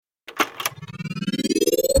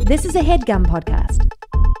This is a HeadGum podcast.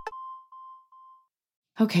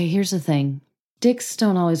 Okay, here's the thing. Dicks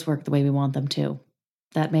don't always work the way we want them to.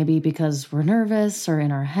 That may be because we're nervous or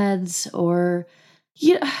in our heads, or,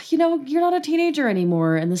 you know, you're not a teenager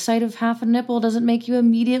anymore and the sight of half a nipple doesn't make you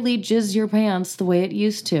immediately jizz your pants the way it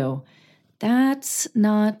used to. That's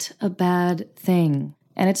not a bad thing,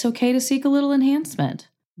 and it's okay to seek a little enhancement.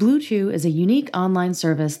 Blue Chew is a unique online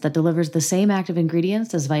service that delivers the same active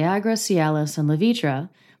ingredients as Viagra, Cialis, and Levitra,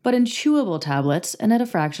 but in chewable tablets and at a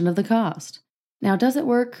fraction of the cost. Now, does it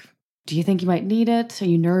work? Do you think you might need it? Are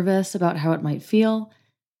you nervous about how it might feel?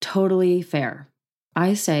 Totally fair.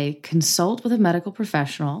 I say consult with a medical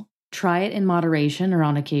professional, try it in moderation or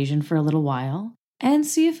on occasion for a little while, and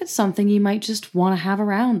see if it's something you might just want to have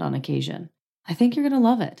around on occasion. I think you're going to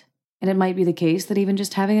love it. And it might be the case that even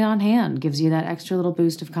just having it on hand gives you that extra little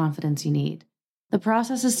boost of confidence you need. The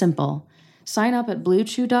process is simple. Sign up at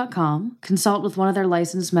bluechew.com, consult with one of their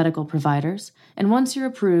licensed medical providers, and once you're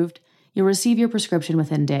approved, you'll receive your prescription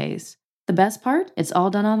within days. The best part? It's all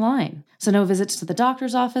done online. So no visits to the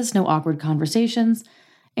doctor's office, no awkward conversations,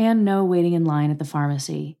 and no waiting in line at the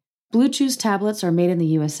pharmacy. Blue Chew's tablets are made in the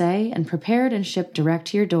USA and prepared and shipped direct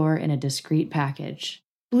to your door in a discreet package.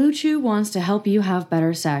 Blue Chew wants to help you have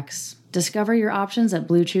better sex. Discover your options at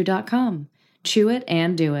bluechew.com. Chew it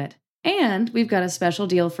and do it. And we've got a special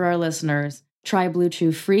deal for our listeners. Try Blue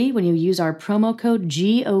Chew free when you use our promo code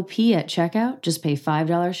GOP at checkout. Just pay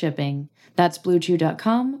 $5 shipping. That's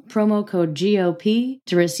bluechew.com, promo code GOP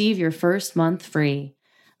to receive your first month free.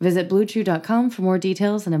 Visit bluechew.com for more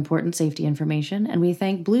details and important safety information, and we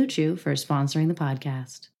thank Blue Chew for sponsoring the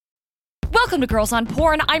podcast. Welcome to Girls on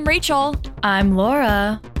Porn. I'm Rachel. I'm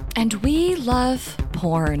Laura. And we love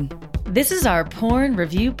porn. This is our porn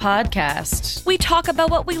review podcast. We talk about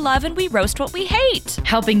what we love and we roast what we hate.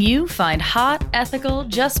 Helping you find hot, ethical,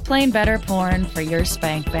 just plain better porn for your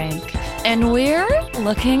spank bank. And we're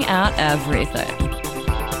looking at everything.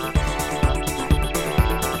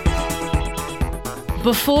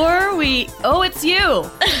 Before we... Oh, it's you!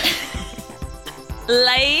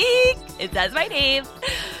 That's my name.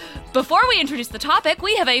 Before we introduce the topic,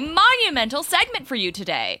 we have a monumental segment for you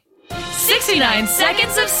today. 69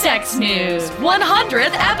 Seconds of Sex News,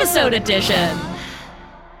 100th episode edition.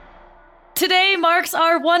 Today marks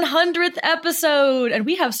our 100th episode, and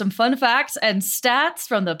we have some fun facts and stats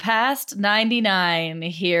from the past 99.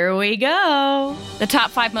 Here we go. The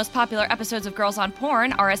top 5 most popular episodes of Girls on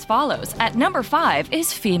Porn are as follows. At number 5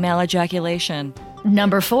 is female ejaculation.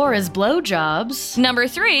 Number 4 is blowjobs. Number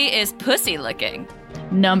 3 is pussy licking.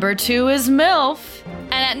 Number 2 is MILF.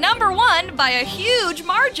 And at number 1, by a huge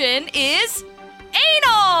margin, is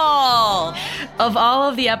anal! Of all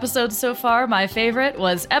of the episodes so far, my favorite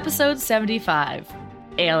was episode 75,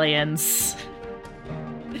 Aliens.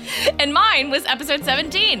 And mine was episode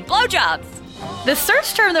 17, blowjobs. The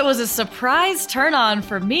search term that was a surprise turn on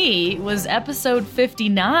for me was episode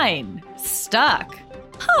 59, Stuck.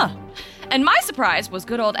 Huh. And my surprise was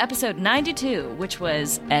good old episode 92, which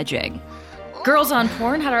was edging. Girls on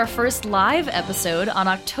Porn had our first live episode on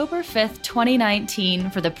October 5th,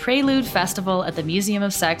 2019 for the Prelude Festival at the Museum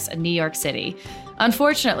of Sex in New York City.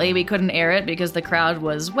 Unfortunately, we couldn't air it because the crowd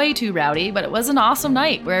was way too rowdy, but it was an awesome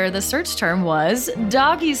night where the search term was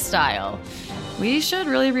doggy style. We should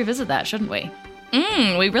really revisit that, shouldn't we?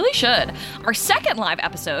 We really should. Our second live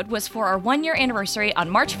episode was for our 1-year anniversary on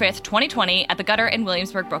March 5th, 2020 at the Gutter in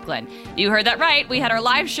Williamsburg, Brooklyn. You heard that right. We had our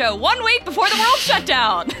live show 1 week before the world shut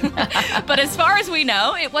down. But as far as we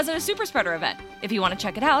know, it wasn't a super spreader event. If you want to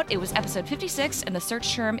check it out, it was episode 56 and the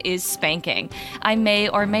search term is spanking. I may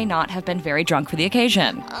or may not have been very drunk for the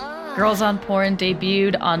occasion. Girls on Porn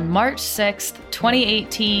debuted on March 6th,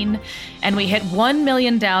 2018, and we hit 1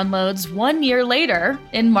 million downloads 1 year later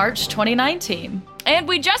in March 2019. And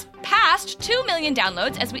we just passed 2 million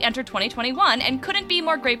downloads as we entered 2021 and couldn't be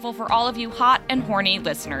more grateful for all of you hot and horny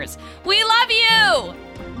listeners. We love you!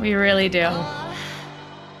 We really do.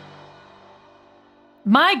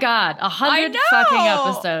 My God, 100 fucking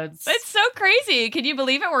episodes. It's so crazy. Can you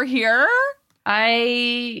believe it? We're here?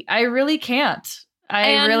 I really can't.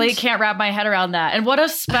 I really can't wrap my head around that. And what a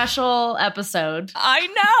special episode. I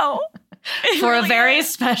know. For really a very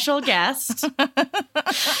special guest.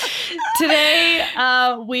 Today,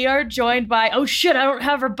 we are joined by... Oh, shit, I don't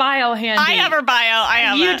have her bio handy. I have her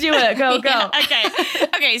bio. You do it. Go. Yeah,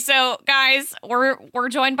 okay, so, guys, we're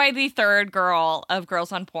joined by the third girl of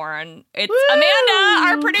Girls on Porn. It's Woo! Amanda,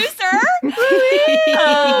 our producer.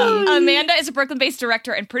 Amanda is a Brooklyn-based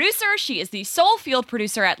director and producer. She is the sole field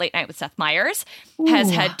producer at Late Night with Seth Meyers.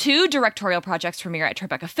 Has had 2 directorial projects premiere at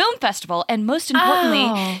Tribeca Film Festival. And most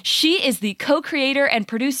importantly, she is the co-creator and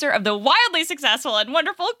producer of the wildly successful and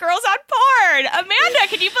wonderful Girls on Porn. Amanda,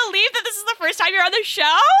 can you believe that this is the first time you're on the show?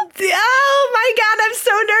 Oh my God, I'm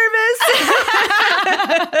so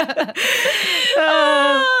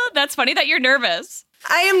nervous. That's funny that you're nervous.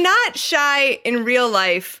 I am not shy in real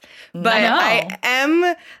life, but I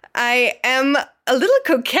am a little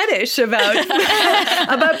coquettish about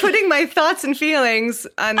about putting my thoughts and feelings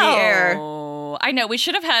on the air. I know. We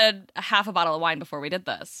should have had half a bottle of wine before we did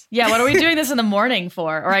this. Yeah, what are we doing this in the morning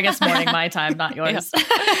for? Or I guess morning my time, not yours.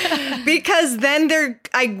 Because then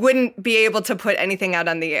I wouldn't be able to put anything out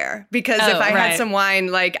on the air. Because if I had some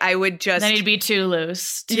wine, like I would just... Then you'd be too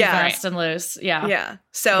loose, too fast and loose. Yeah. Yeah.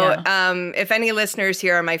 So if any listeners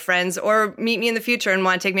here are my friends or meet me in the future and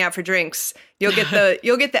want to take me out for drinks, you'll get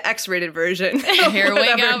the X-rated version. Here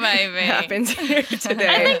we go, baby. Happens here today.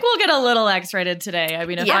 I think we'll get a little X-rated today. I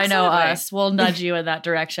mean, if I know us, we'll nudge you in that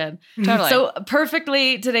direction. Totally. So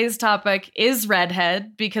perfectly, today's topic is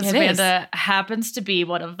Redhead because Amanda happens to be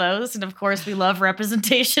one of those. And of course, we love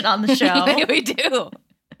representation on the show. We do.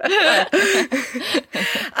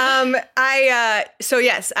 So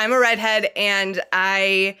yes, I'm a redhead, and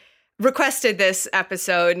I requested this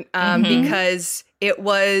episode because it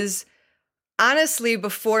was honestly,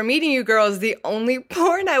 before meeting you girls, the only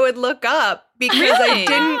porn I would look up because I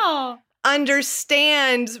didn't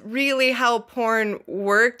understand really how porn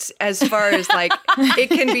worked as far as like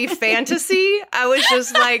it can be fantasy. I was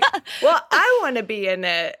just like, well, I want to be in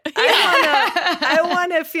it. I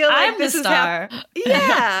want to feel like this is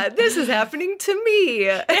this is happening to me.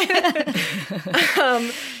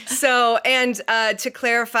 To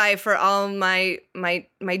clarify for all my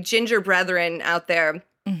ginger brethren out there,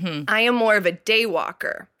 I am more of a day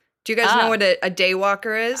walker. Do you guys know what a day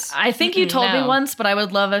walker is? I think you told me once, but I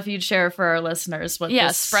would love if you'd share for our listeners what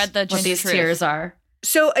spread the what these tiers are.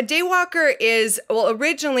 So a day walker is,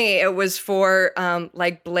 originally it was for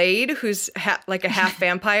like Blade, who's like a half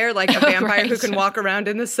vampire, like a vampire who can walk around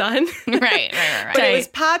in the sun. Right. But it was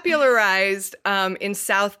popularized in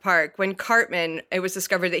South Park when Cartman, it was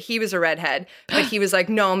discovered that he was a redhead, but he was like,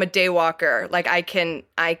 no, I'm a day walker. Like I can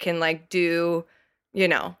like do... You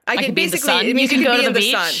know, I can basically, you can go to the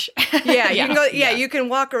beach. Sun. Yeah, you can go. Yeah, you can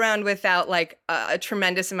walk around without like a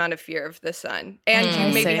tremendous amount of fear of the sun, and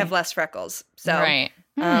you maybe have less freckles. So,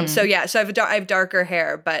 so I have darker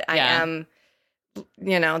hair, but I am,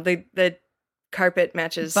 the carpet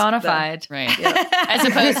matches bona fide, right? Yeah. As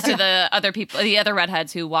opposed to the other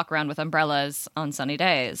redheads who walk around with umbrellas on sunny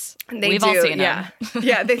days. We've all seen them.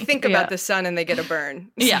 Yeah, they think about the sun and they get a burn.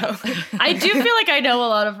 So. Yeah, I do feel like I know a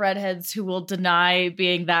lot of redheads who will deny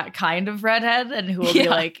being that kind of redhead and who will be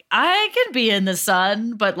like, I can be in the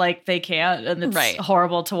sun, but like they can't, and it's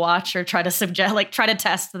horrible to watch or try to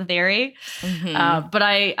test the theory. But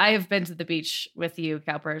I have been to the beach with you,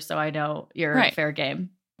 Cowper, so I know you're fair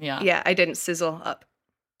game. Yeah, I didn't sizzle up.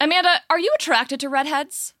 Amanda, are you attracted to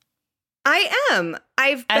redheads? I am.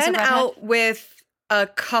 I've been out with a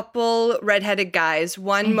couple redheaded guys,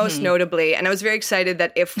 one most notably, and I was very excited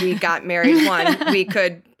that if we got married, we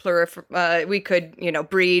could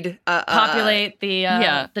breed, populate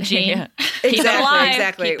the gene. Keep it alive.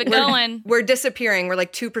 Exactly. Keep it going. We're disappearing. We're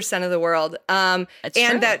like 2% of the world. That's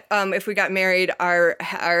true. That if we got married,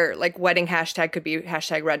 our like wedding hashtag could be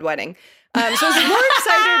 #RedWedding. So I was more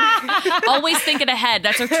excited. Always thinking ahead.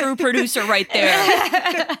 That's a true producer right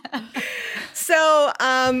there. So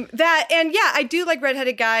I do like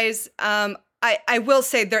redheaded guys. I will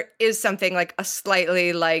say there is something like a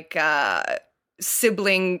slightly like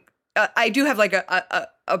sibling. I do have like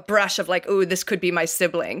a brush of like, ooh, this could be my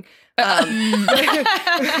sibling. Or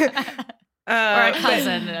a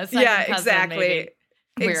cousin. Exactly.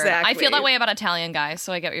 Weird. Exactly. I feel that way about Italian guys,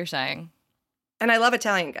 so I get what you're saying. And I love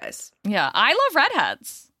Italian guys. Yeah, I love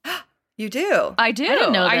redheads. You do? I do. I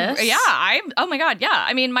didn't know this. Oh my God, yeah.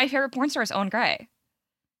 I mean, my favorite porn star is Owen Gray.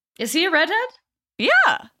 Is he a redhead?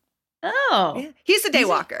 Yeah. Oh. Yeah. He's a day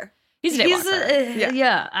walker. He's a day walker.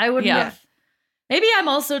 Yeah, I wouldn't have. Maybe I'm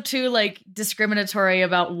also too like discriminatory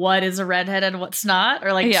about what is a redhead and what's not,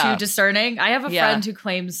 or like too discerning. I have a friend who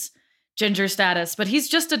claims ginger status, but he's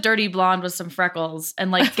just a dirty blonde with some freckles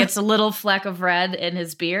and like gets a little fleck of red in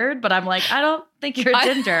his beard. But I'm like, I don't think you're a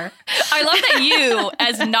ginger. I love that you,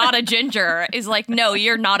 as not a ginger, is like, no,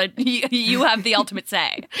 you're not you have the ultimate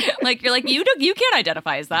say. Like, you're like, you can't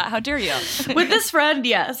identify as that. How dare you? With this friend,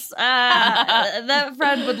 yes. That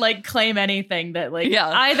friend would like claim anything that like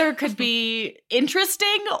either could be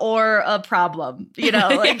interesting or a problem, you know?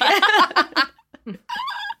 Like.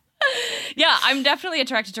 Yeah, I'm definitely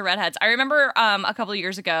attracted to redheads. I remember a couple of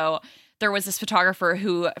years ago, there was this photographer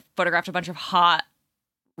who photographed a bunch of hot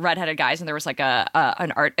redheaded guys, and there was like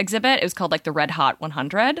an art exhibit. It was called like the Red Hot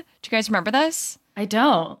 100. Do you guys remember this? I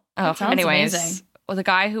don't. That sounds anyways, amazing. Well, the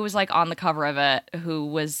guy who was like on the cover of it, who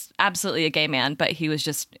was absolutely a gay man, but he was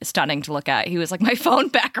just stunning to look at. He was like my phone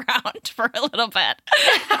background for a little bit.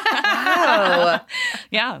 Wow.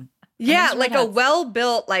 Yeah. Yeah, like a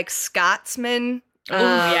well-built like Scotsman.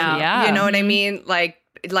 Yeah. You know what I mean? Like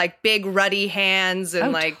big ruddy hands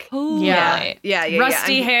and Totally. yeah.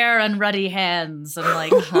 Rusty hair and ruddy hands and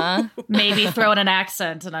like maybe throw in an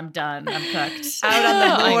accent and I'm done. I'm cooked. Out on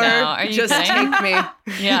the moor. Are you Just kidding? take me.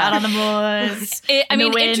 Yeah. Out on the moors.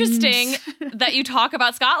 Interesting that you talk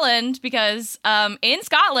about Scotland because in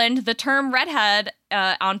Scotland, the term redhead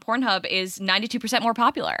on Pornhub is 92% more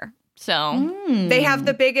popular. So They have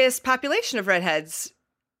the biggest population of redheads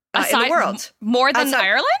in the world. More than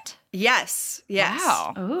Ireland? Yes.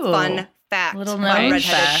 Wow. Ooh. Fun fact. Little Fun known redheaded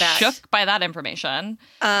fact. fact. Shook by that information.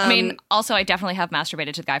 Also, I definitely have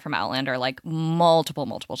masturbated to the guy from Outlander like multiple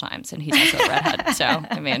times, and he's also a redhead.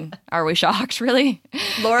 So, are we shocked, really?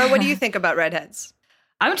 Laura, what do you think about redheads?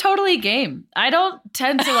 I'm totally game. I don't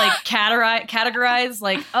tend to like categorize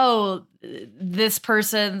like, oh, this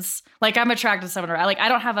person's like I'm attracted to someone. I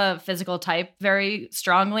don't have a physical type very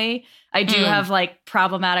strongly. I do have like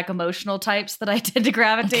problematic emotional types that I tend to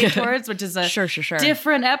gravitate towards, which is a sure.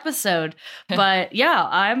 different episode. But yeah,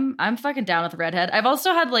 I'm fucking down with redhead. I've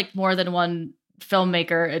also had like more than one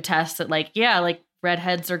filmmaker attest that like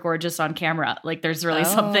redheads are gorgeous on camera. Like there's really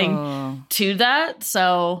something to that.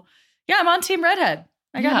 So yeah, I'm on team redhead.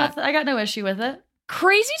 I got no issue with it.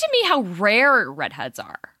 Crazy to me how rare redheads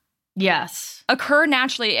are. Yes. Occur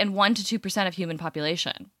naturally in 1% to 2% of human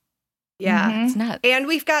population. Yeah. It's nuts. And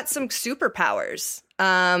we've got some superpowers.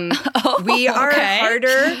 We are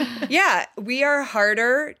harder. Yeah, we are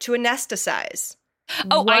harder to anesthetize.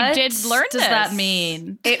 Oh, I did learn this. Does that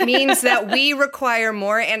mean? It means that we require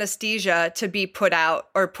more anesthesia to be put out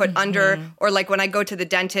or put under, or like when I go to the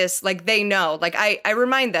dentist, like they know, like I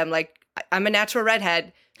remind them, like I'm a natural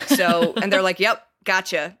redhead. So, and they're like, yep,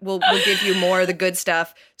 gotcha. We'll give you more of the good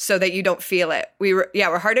stuff so that you don't feel it. We're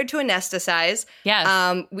harder to anesthetize.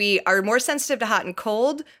 Yes. We are more sensitive to hot and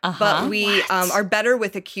cold, but we are better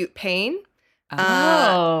with acute pain.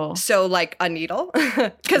 So like a needle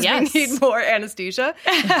because we need more anesthesia.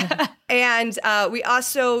 And we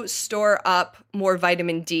also store up more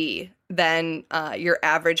vitamin D than your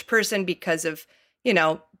average person because of,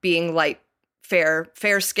 being light,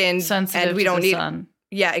 fair-skinned. Sensitive and we to don't the need sun.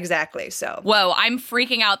 Yeah, exactly. So whoa, I'm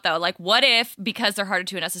freaking out though. Like what if because they're harder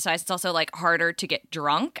to anesthetize, it's also like harder to get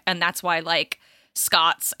drunk, and that's why like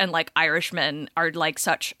Scots and like Irishmen are like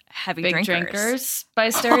such heavy Big drinkers by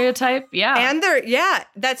stereotype. Yeah. And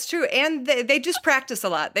that's true. And they just practice a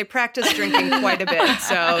lot. They practice drinking quite a bit.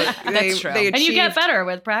 So That's true. And you get better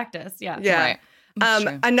with practice. Yeah. Yeah. Right.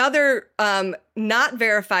 Another not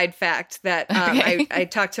verified fact that I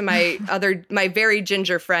talked to my very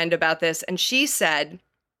ginger friend about this, and she said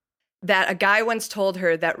that a guy once told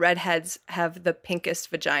her that redheads have the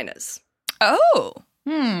pinkest vaginas. Oh.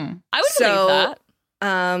 I would believe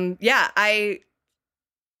that.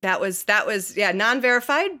 That was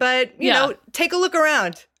non-verified, but you know, take a look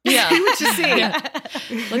around. Yeah. See what you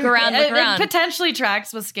see. Look around. It potentially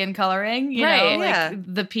tracks with skin coloring, you know, yeah. like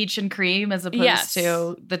the peach and cream as opposed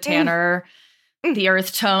to the tanner, the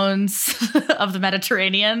earth tones of the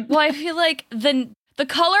Mediterranean. Well, I feel like the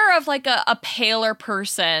color of like a paler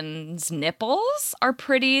person's nipples are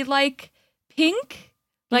pretty like pink,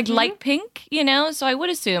 like light pink, you know? So I would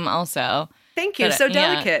assume also. Thank you. So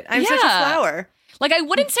delicate. I'm such a flower. Like I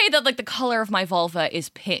wouldn't say that like the color of my vulva is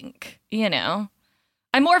pink, you know?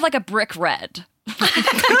 I'm more of like a brick red.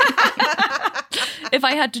 If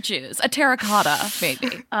I had to choose. A terracotta,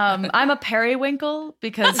 maybe. I'm a periwinkle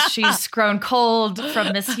because she's grown cold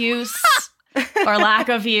from misuse or lack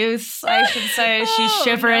of use, I should say. She's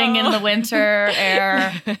shivering in the winter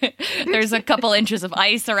air. There's a couple inches of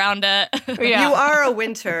ice around it. Yeah. You are a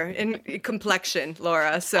winter in complexition,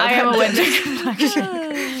 Laura. So I am a winter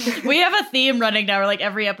complexion. We have a theme running now where like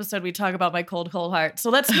every episode we talk about my cold heart. So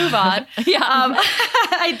let's move on.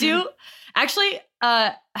 I do actually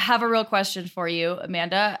have a real question for you,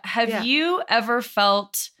 Amanda. Have you ever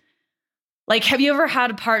felt like, have you ever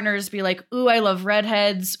had partners be like, ooh, I love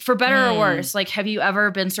redheads, for better or worse? Like, have you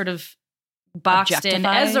ever been sort of boxed in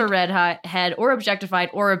as a redhead or objectified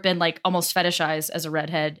or have been like almost fetishized as a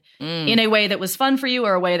redhead in a way that was fun for you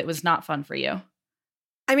or a way that was not fun for you?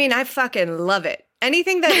 I mean, I fucking love it.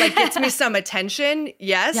 Anything that like gets me some attention,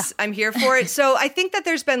 I'm here for it. So I think that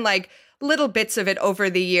there's been like little bits of it over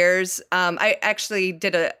the years. I actually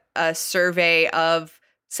did a survey of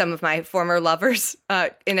some of my former lovers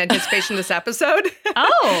in anticipation of this episode.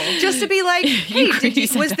 Oh. Just to be like, hey, You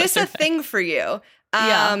said was that this was a thing for you?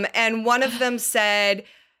 Yeah. And one of them said,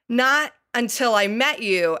 not until I met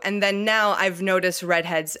you. And then now I've noticed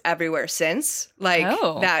redheads everywhere since. Like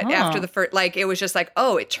after the first, like it was just like,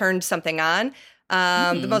 oh, it turned something on.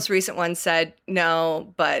 The most recent one said,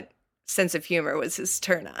 no, but sense of humor was his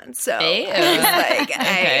turn on. So I was like,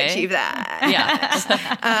 I achieved that.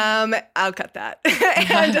 Yeah. I'll cut that.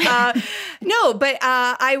 And no, but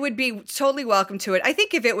I would be totally welcome to it. I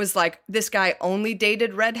think if it was like this guy only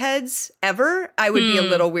dated redheads ever, I would be a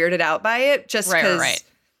little weirded out by it just because. Right.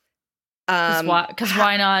 Because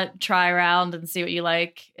why not try around and see what you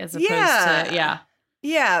like as opposed to,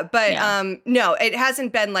 Yeah, but no, it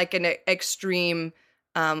hasn't been like an extreme,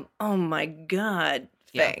 oh my God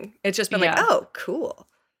thing. It's just been like, oh, cool.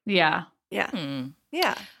 Yeah. Yeah.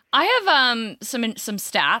 Yeah. I have some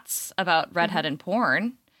stats about redhead and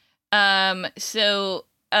porn. So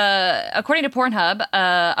according to Pornhub,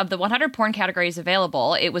 of the 100 porn categories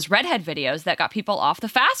available, it was redhead videos that got people off the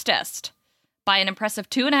fastest by an impressive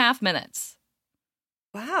 2.5 minutes.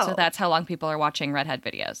 Wow. So that's how long people are watching redhead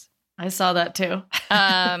videos. I saw that too.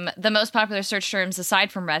 The most popular search terms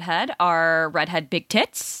aside from redhead are redhead big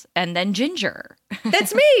tits and then ginger.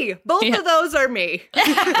 That's me. Both of those are me.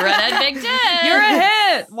 Redhead big tits. You're a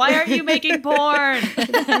hit. Why aren't you making porn?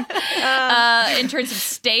 In terms of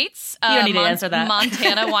states, you don't need to answer that.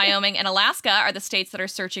 Montana, Wyoming, and Alaska are the states that are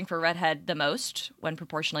searching for redhead the most when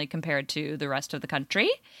proportionally compared to the rest of the country.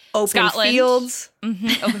 Open Scotland, fields.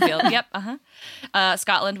 Mm-hmm, open field. Yep.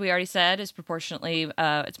 Scotland, we already said, is proportionately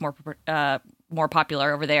it's more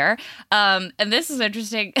popular over there. And this is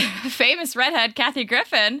interesting. Famous redhead Kathy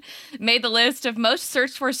Griffin made the list of most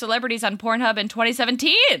searched for celebrities on Pornhub in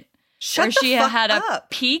 2017. Where she had a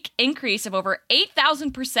peak increase of over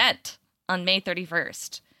 8,000% on May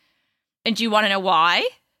 31st. And do you want to know why?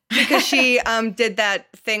 Because she did that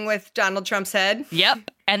thing with Donald Trump's head.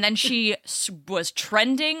 Yep. And then she was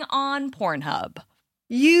trending on Pornhub.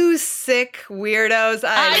 You sick weirdos.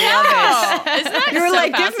 I love it. Isn't that You were so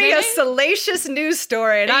like, give me a fascinating? salacious news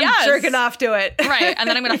story, and I'm jerking off to it. Right. And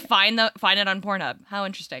then I'm going to find it on Pornhub. How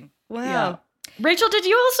interesting. Wow. Yeah. Rachel, did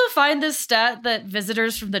you also find this stat that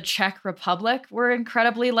visitors from the Czech Republic were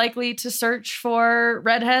incredibly likely to search for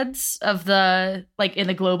redheads in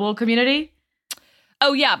the global community?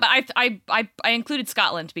 Oh yeah, but I included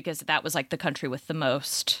Scotland because that was like the country with the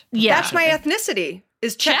most. Yeah, that's my ethnicity.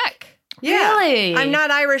 Is Czech. Yeah. Really? I'm not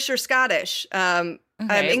Irish or Scottish. I'm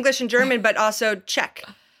English and German, but also Czech.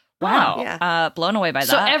 Wow. Yeah. Blown away by that.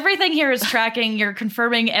 So everything here is tracking. You're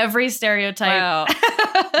confirming every stereotype. Wow.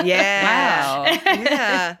 Yeah. Wow.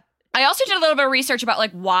 Yeah. I also did a little bit of research about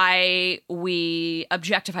like why we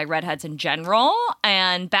objectify redheads in general.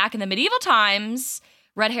 And back in the medieval times,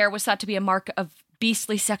 red hair was thought to be a mark of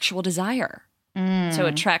beastly sexual desire. So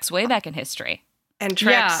it tracks way back in history. And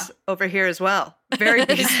tracks over here as well. Very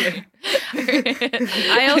beastly.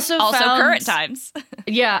 I also found current times.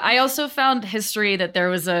 Yeah, I also found history that there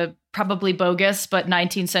was a probably bogus but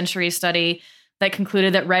 19th century study that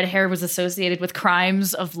concluded that red hair was associated with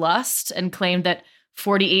crimes of lust and claimed that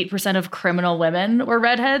 48% of criminal women were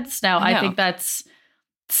redheads. Now, I think that's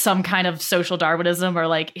some kind of social Darwinism or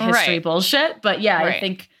like history bullshit. But yeah, I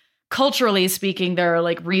think culturally speaking, there are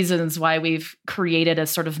like reasons why we've created a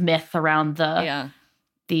sort of myth around the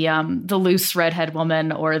loose redhead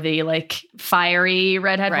woman or the like fiery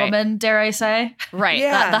redhead woman, dare I say? Right.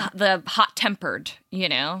 Yeah. The hot-tempered, you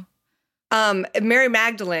know? Mary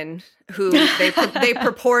Magdalene, who they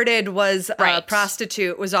purported was a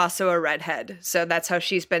prostitute, was also a redhead. So that's how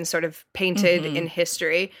she's been sort of painted in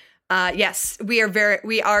history. Yes,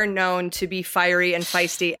 we are known to be fiery and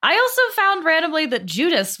feisty. I also found randomly that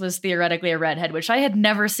Judas was theoretically a redhead, which I had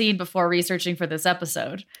never seen before researching for this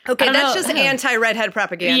episode. Okay, that's just anti-redhead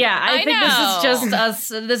propaganda. Yeah, I think know. this is just us.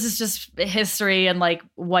 This is just history and like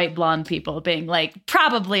white blonde people being like,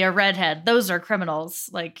 probably a redhead. Those are criminals.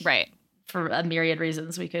 Like, for a myriad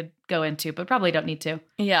reasons we could go into, but probably don't need to.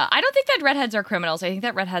 Yeah, I don't think that redheads are criminals. I think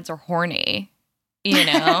that redheads are horny. You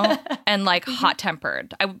know, and like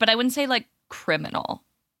hot-tempered. But I wouldn't say like criminal,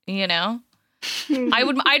 you know?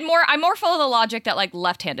 I'm more full of the logic that like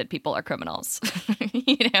left-handed people are criminals.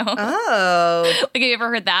 You know? Oh. Like, have you ever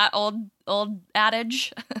heard that old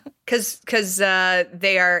adage? Because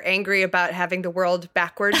they are angry about having the world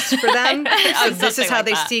backwards for them. So this is how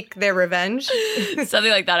they seek their revenge.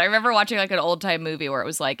 Something like that. I remember watching like an old-time movie where it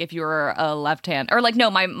was like if you were a left-hand, or like,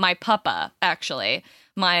 no, my papa, actually.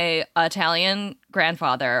 my Italian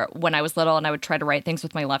grandfather, when I was little and I would try to write things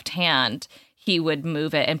with my left hand, he would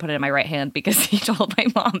move it and put it in my right hand because he told my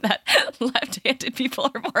mom that left-handed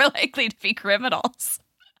people are more likely to be criminals.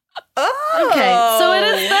 Oh, Okay, so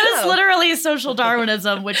that is literally social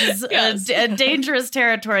Darwinism, which is Yes. a dangerous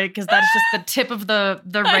territory because that's just the tip of the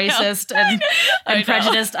racist I and know.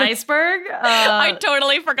 prejudiced iceberg. I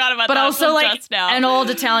totally forgot about but that. also from like just now. an old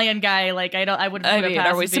Italian guy, like I wouldn't put it mean,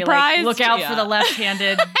 past are we to be surprised? like, look out Yeah. for the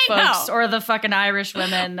left-handed folks or the fucking Irish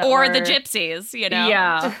women or the gypsies, you know?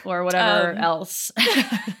 yeah, or whatever else.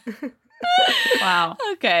 Wow.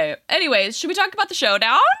 Okay. Anyways, should we talk about the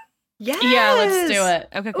showdown? yes. Yeah, let's do it.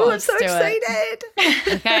 Okay, cool. Oh, I'm so Let's do it.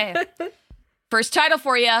 excited. Okay. First title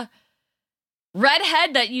for you.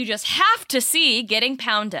 Redhead that you just have to see getting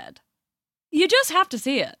pounded. You just have to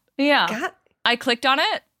see it. Yeah. God. I clicked on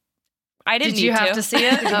it. I didn't Did you need have to see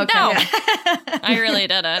it? Okay. No. I really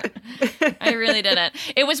didn't. I really didn't.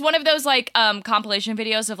 It was one of those like compilation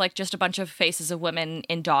videos of like just a bunch of faces of women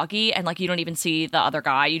in doggy and like you don't even see the other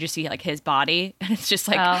guy. You just see like his body. And it's just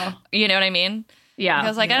like, you know what I mean? Yeah. I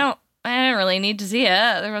was like, I didn't really need to see it.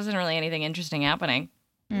 There wasn't really anything interesting happening.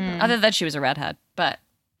 Other than she was a redhead. But,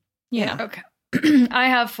 you know. Okay. I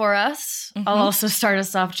have for us, I'll also start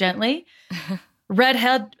us off gently.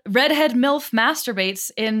 Redhead MILF masturbates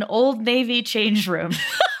in Old Navy change room.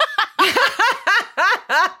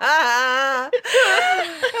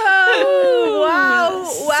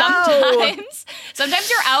 Oh, wow. Sometimes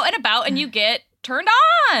you're out and about and you get turned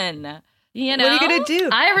on. You know? What are you going to do?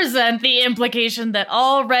 I resent the implication that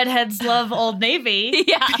all redheads love Old Navy.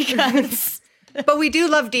 Yeah. Because But we do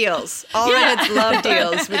love deals. All redheads love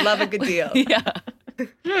deals. We love a good deal. Yeah.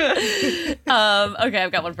 Okay,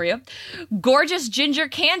 I've got one for you. Gorgeous ginger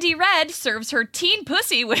Candy Red serves her teen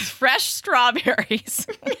pussy with fresh strawberries.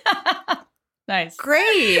 nice.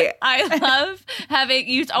 Great. I love having.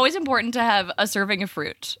 It's always important to have a serving of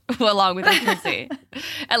fruit along with your pussy.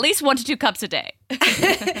 At least 1 to 2 cups a day.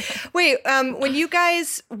 Wait, when you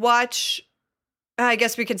guys watch, I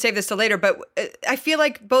guess we can save this till later, but I feel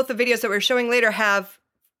like both the videos that we're showing later have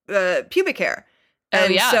pubic hair.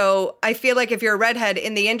 And so I feel like if you're a redhead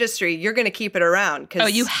in the industry, you're going to keep it around. Oh,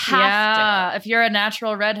 you have to. If you're a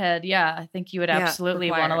natural redhead, I think you would absolutely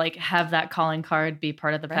want to required. like have that calling card be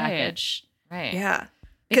part of the package. Right. Yeah.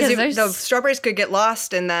 Because Because the strawberries could get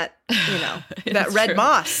lost in that, you know, that It's red true.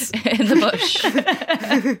 moss. In the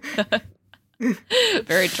bush.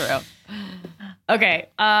 Very true. Okay.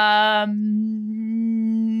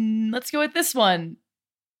 Let's go with this one.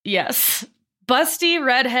 Yes. Busty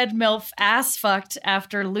redhead MILF ass fucked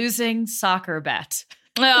after losing soccer bet.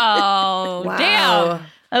 Oh, Wow. damn.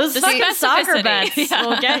 Those The fucking soccer specificity. bets Yeah.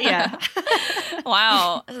 will get you.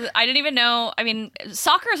 Wow. I didn't even know. I mean,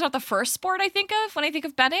 soccer is not the first sport I think of when I think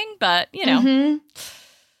of betting, but, you know. Mm-hmm.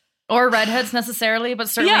 Or redheads necessarily, but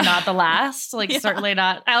certainly not the last. Like, Yeah. certainly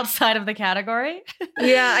not outside of the category.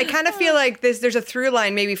 Yeah, I kind of feel like there's a through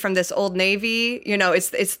line maybe from this Old Navy. You know,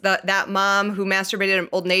 it's that mom who masturbated in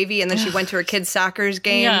Old Navy and then she went to her kid's soccer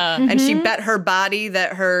game Yeah. and she bet her body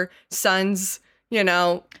that her son's, you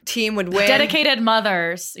know, team would win. Dedicated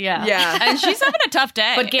mothers. Yeah. Yeah. And she's having a tough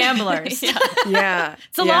day. But gamblers. Yeah. Yeah.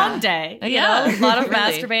 It's a long day. You Yeah. know? A lot of Really.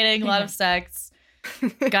 masturbating, a lot of sex.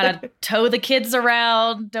 Gotta tow the kids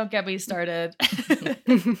around. Don't get me started.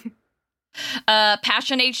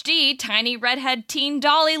 Passion HD, tiny redhead teen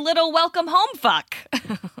dolly, little welcome home fuck.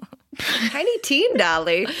 Tiny teen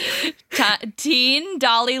dolly. Teen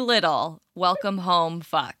dolly little, welcome home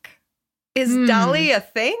fuck. Is Dolly a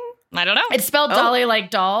thing? I don't know. It's spelled dolly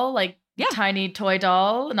like doll, like Yeah. tiny toy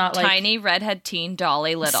doll, not like Tiny redhead teen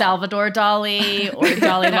dolly little. Salvador Dolly or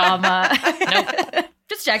Dolly Mama. Nope.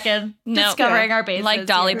 Just checking. No. Discovering our bases. Like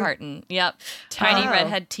Dolly here. Parton. Yep. Tiny Oh.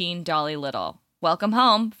 redhead teen dolly little. Welcome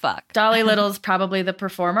home fuck. Dolly Little's probably the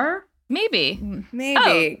performer. Maybe.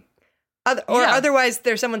 Maybe. Yeah. Otherwise,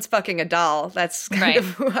 there's someone's fucking a doll. That's kind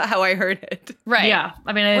of how I heard it. Right. Yeah.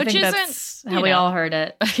 I mean, I Which think isn't, that's you how we know. all heard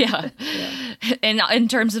it. Yeah. And in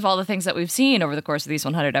terms of all the things that we've seen over the course of these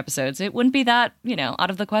 100 episodes, it wouldn't be that, you know, out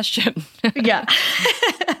of the question. Yeah.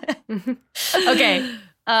 Okay.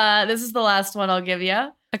 This is the last one I'll give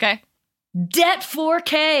you. Okay. Debt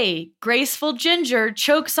 4K. Graceful Ginger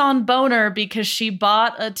chokes on boner because she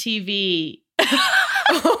bought a TV.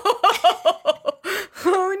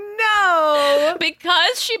 Oh no!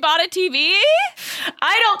 Because she bought a TV?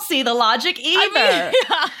 I don't see the logic either.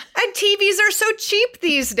 Yeah. And TVs are so cheap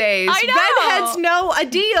these days. I know. Redheads know a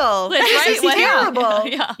deal. That's This right. is Well, yeah. terrible.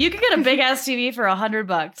 Yeah. You can get a big ass TV for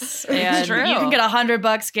 $100, and true. you can get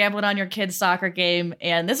 $100 gambling on your kid's soccer game.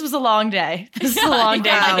 And this was a long day. This is a long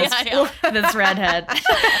day Wow. for this redhead.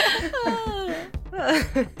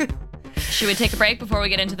 Should we take a break before we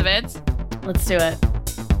get into the vids? Let's do it.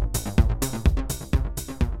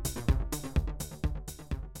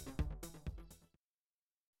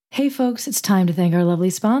 Hey folks, it's time to thank our lovely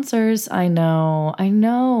sponsors. I know,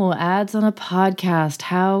 ads on a podcast.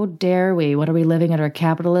 How dare we? What are we living under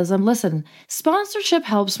capitalism? Listen, sponsorship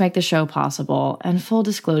helps make the show possible. And full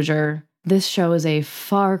disclosure, this show is a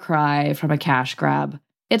far cry from a cash grab.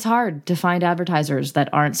 It's hard to find advertisers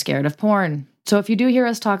that aren't scared of porn. So if you do hear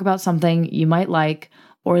us talk about something you might like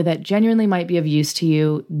or that genuinely might be of use to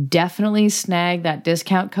you, definitely snag that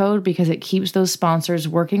discount code because it keeps those sponsors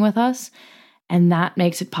working with us. And that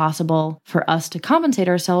makes it possible for us to compensate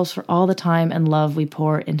ourselves for all the time and love we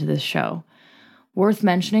pour into this show. Worth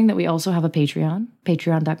mentioning that we also have a Patreon,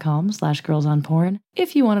 patreon.com/girlsonporn,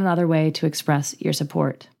 if you want another way to express your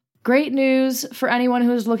support. Great news for anyone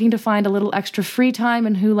who is looking to find a little extra free time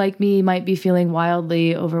and who, like me, might be feeling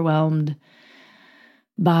wildly overwhelmed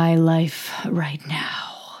by life right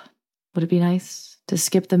now. Would it be nice to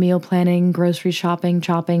skip the meal planning, grocery shopping,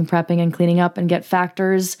 chopping, prepping, and cleaning up and get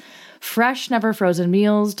Factor's fresh, never frozen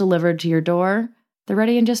meals delivered to your door? They're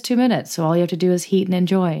ready in just 2 minutes, so all you have to do is heat and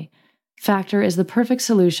enjoy. Factor is the perfect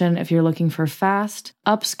solution if you're looking for fast,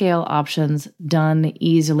 upscale options done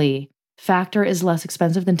easily. Factor is less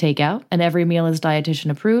expensive than takeout, and every meal is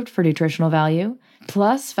dietitian approved for nutritional value.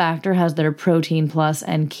 Plus, Factor has their Protein Plus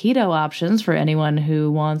and Keto options for anyone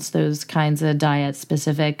who wants those kinds of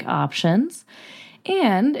diet-specific options.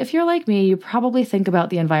 And if you're like me, you probably think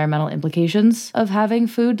about the environmental implications of having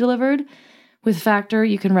food delivered. With Factor,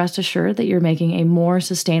 you can rest assured that you're making a more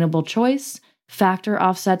sustainable choice. Factor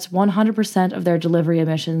offsets 100% of their delivery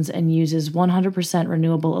emissions and uses 100%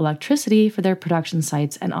 renewable electricity for their production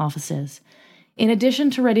sites and offices. In addition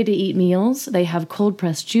to ready-to-eat meals, they have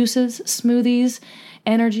cold-pressed juices, smoothies,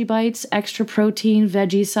 energy bites, extra protein,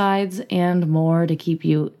 veggie sides, and more to keep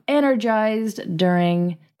you energized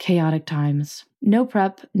during chaotic times. No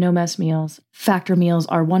prep, no mess meals. Factor meals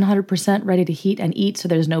are 100% ready to heat and eat, so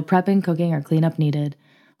there's no prepping, cooking, or cleanup needed.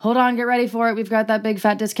 Hold on, get ready for it. We've got that big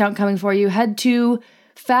fat discount coming for you. Head to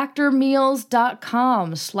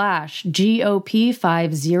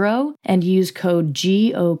factormeals.com/GOP50 and use code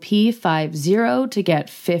GOP50 to get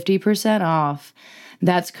 50% off.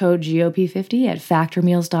 That's code GOP50 at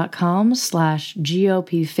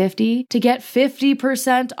factormeals.com/GOP50 to get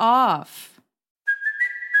 50% off.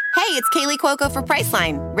 Hey, it's Kaylee Cuoco for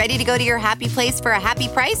Priceline. Ready to go to your happy place for a happy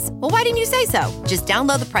price? Well, why didn't you say so? Just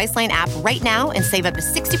download the Priceline app right now and save up to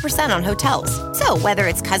 60% on hotels. So whether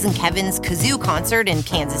it's Cousin Kevin's Kazoo Concert in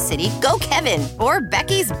Kansas City, go Kevin, or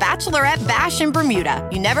Becky's Bachelorette Bash in Bermuda,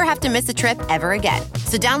 you never have to miss a trip ever again.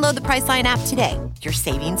 So download the Priceline app today. Your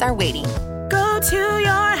savings are waiting. Go to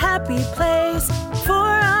your happy place for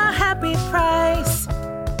a happy price.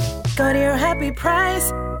 Go to your happy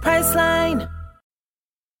price, Priceline.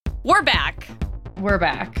 We're back.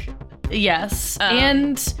 Yes.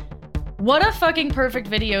 And what a fucking perfect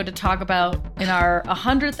video to talk about in our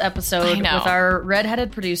 100th episode with our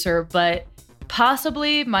redheaded producer, but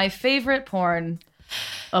possibly my favorite porn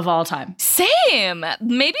of all time. Same.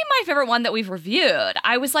 Maybe my favorite one that we've reviewed.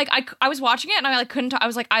 I was like, I was watching it and I couldn't. I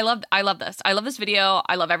was like, I love this. I love this video.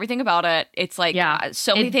 I love everything about it. It's like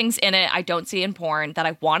so many things in it I don't see in porn that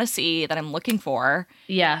I want to see, that I'm looking for.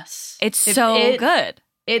 Yes, it's so good.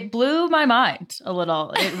 It blew my mind a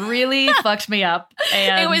little. It really fucked me up.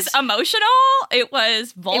 And it was emotional. It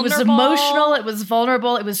was vulnerable. It was emotional. It was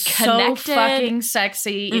vulnerable. It was connected. So fucking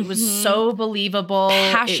sexy. It was so believable.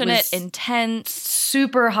 Passionate, intense.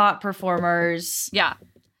 Super hot performers. Yeah.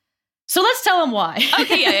 So let's tell them why.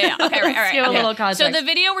 Okay, yeah. Okay, right, all right. Give a little context. So the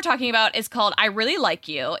video we're talking about is called I Really Like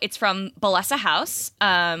You. It's from Bellessa House,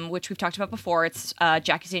 which we've talked about before. It's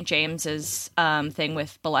Jackie St. James's thing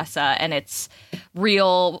with Bellessa, and it's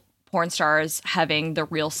real porn stars having the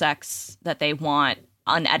real sex that they want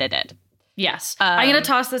unedited. Yes. I'm going to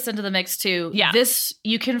toss this into the mix too. Yeah. This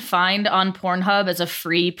you can find on Pornhub as a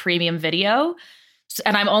free premium video.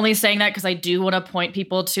 And I'm only saying that because I do want to point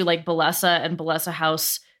people to like Bellessa and Bellessa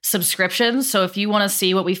House subscriptions. So if you want to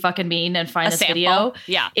see what we fucking mean and find this video,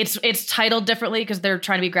 it's titled differently because they're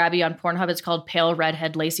trying to be grabby on Pornhub. It's called Pale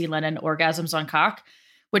Redhead Lacey Lennon Orgasms on Cock,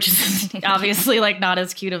 which is obviously like not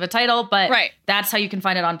as cute of a title, but that's how you can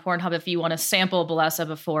find it on Pornhub if you want to sample Bellessa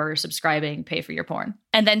before subscribing, pay for your porn.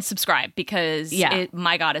 And then subscribe because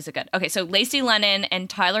my God, is it good. Okay, so Lacey Lennon and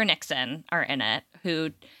Tyler Nixon are in it, who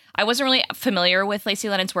I wasn't really familiar with Lacey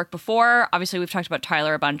Lennon's work before. Obviously, we've talked about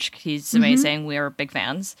Tyler a bunch. He's amazing. We are big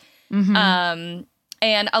fans. And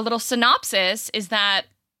a little synopsis is that,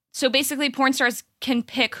 so basically porn stars can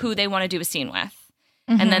pick who they want to do a scene with.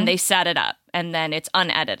 And then they set it up. And then it's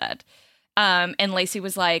unedited. And Lacey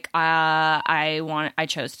was like, I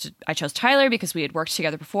chose Tyler because we had worked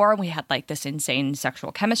together before and we had like this insane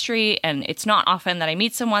sexual chemistry. And it's not often that I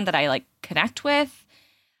meet someone that I like connect with.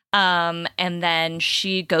 And then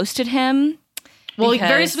she ghosted him. Well,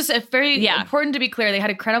 very specific, very important to be clear. They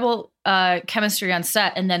had incredible chemistry on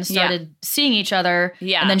set and then started seeing each other.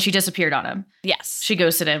 Yeah. And then she disappeared on him. Yes. She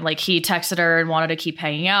ghosted him. Like, he texted her and wanted to keep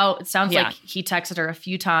hanging out. It sounds like he texted her a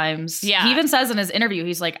few times. Yeah. He even says in his interview,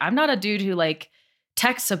 he's like, I'm not a dude who like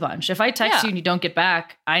texts a bunch. If I text you and you don't get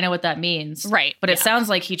back, I know what that means. Right. But it sounds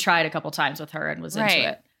like he tried a couple times with her and was into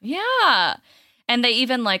it. Yeah. And they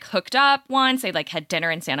even like hooked up once. They like had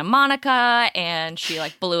dinner in Santa Monica, and she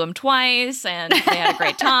like blew him twice, and they had a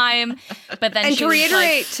great time. But then, and to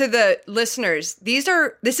reiterate to the listeners, this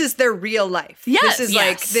is their real life. Yes,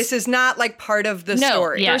 this is not like part of the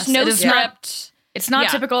story. There's no script. It's not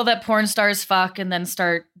typical that porn stars fuck and then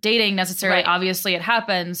start dating necessarily. Right. Obviously, it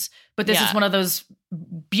happens, but this is one of those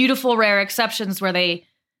beautiful, rare exceptions where they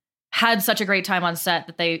had such a great time on set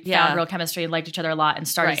that they found real chemistry and liked each other a lot and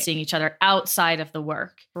started seeing each other outside of the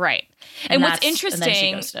work. Right. And what's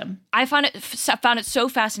interesting, I found it so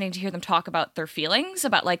fascinating to hear them talk about their feelings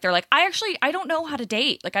about like, they're like, I don't know how to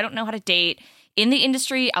date. Like, I don't know how to date in the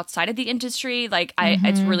industry, outside of the industry. Like,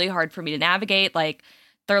 it's really hard for me to navigate. Like,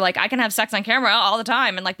 they're like, I can have sex on camera all the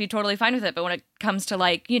time and like be totally fine with it. But when it comes to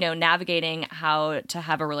like, you know, navigating how to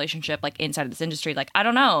have a relationship like inside of this industry, like, I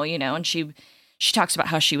don't know, you know, and she talks about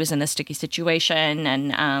how she was in this sticky situation,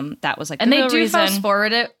 and that was like, and they do reason. fast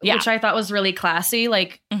forward it, which I thought was really classy.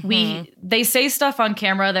 Like they say stuff on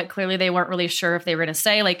camera that clearly they weren't really sure if they were going to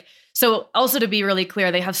say. Like, so also to be really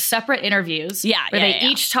clear, they have separate interviews where they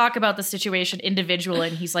each talk about the situation individually.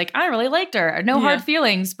 And he's like, I really liked her. No hard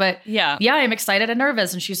feelings, but I'm excited and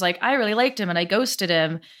nervous. And she's like, I really liked him and I ghosted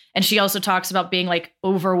him. And she also talks about being like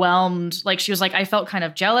overwhelmed. Like, she was like, I felt kind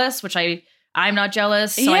of jealous, which I'm not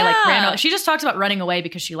jealous. So I like ran away. She just talks about running away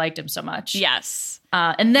because she liked him so much. Yes.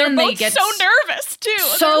 And then they're they both get so nervous too.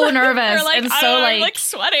 So nervous. They're like, and so I'm like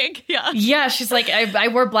sweating. Yeah. Yeah. She's like, I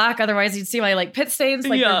wore black. Otherwise you'd see my like pit stains.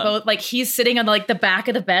 Like they're both like, he's sitting on like the back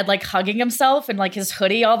of the bed, like hugging himself and like his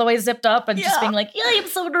hoodie all the way zipped up and just being like, I'm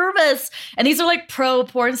so nervous. And these are like pro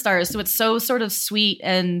porn stars. So it's so sort of sweet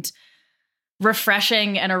and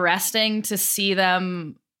refreshing and arresting to see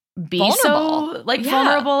them be vulnerable. So like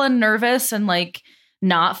vulnerable and nervous and like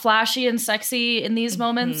not flashy and sexy in these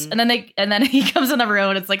moments. And then he comes in the room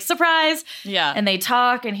and it's like, surprise. Yeah. And they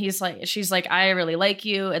talk and she's like, I really like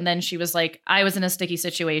you. And then she was like, I was in a sticky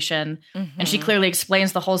situation. And she clearly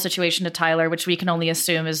explains the whole situation to Tyler, which we can only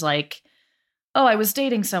assume is like, oh, I was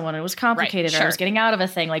dating someone. It was complicated. Or I was getting out of a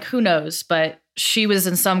thing. Like, who knows? But she was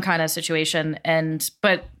in some kind of situation.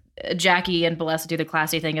 But Jackie and Balesa do the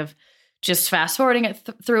classy thing of just fast forwarding it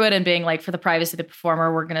through it and being like, for the privacy of the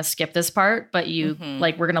performer, we're going to skip this part, but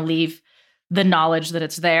we're going to leave the knowledge that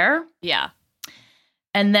it's there. Yeah.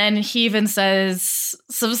 And then he even says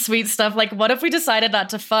some sweet stuff like, what if we decided not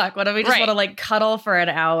to fuck? What if we just want to like cuddle for an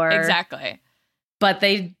hour? Exactly. But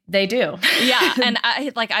they do. Yeah. And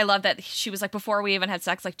I love that she was like, before we even had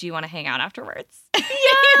sex, like, do you want to hang out afterwards?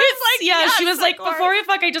 Yes. She was like, before we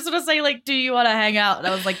fuck, I just want to say, like, do you want to hang out? And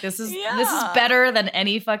I was like, this is better than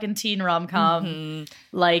any fucking teen rom-com.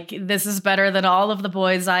 Like, this is better than all of the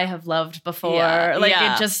boys I have loved before.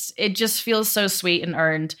 It just feels so sweet and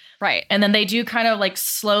earned. Right. And then they do kind of like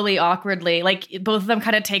slowly, awkwardly, like both of them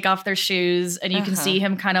kind of take off their shoes and you can see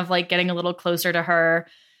him kind of like getting a little closer to her.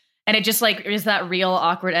 And it just like is that real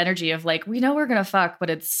awkward energy of like, we know we're going to fuck, but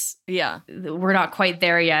we're not quite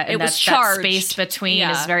there yet. And it was charged. That space between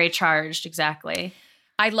is very charged. Exactly.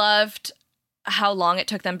 I loved how long it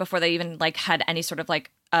took them before they even like had any sort of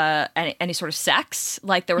like, any sort of sex.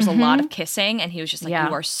 Like there was a lot of kissing and he was just like,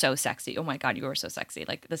 you are so sexy. Oh my God, you are so sexy.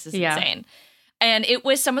 Like this is insane. And it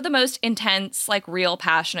was some of the most intense, like real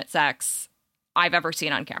passionate sex I've ever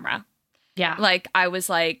seen on camera. Yeah. Like I was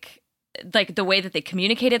like the way that they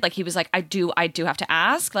communicated, like he was like, I do have to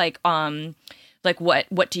ask, like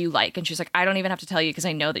what do you like? And she's like, I don't even have to tell you because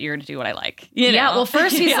I know that you're going to do what I like. You know? Well,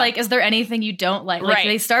 first he's like, is there anything you don't like? Like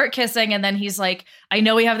they start kissing and then he's like, I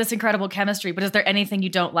know we have this incredible chemistry, but is there anything you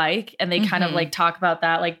don't like? And they kind of like talk about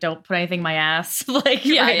that, like don't put anything in my ass, like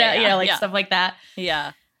now, stuff like that.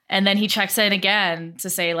 Yeah. And then he checks in again to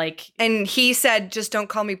say like... And he said, just don't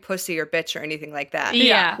call me pussy or bitch or anything like that.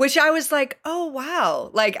 Yeah. Which I was like, oh,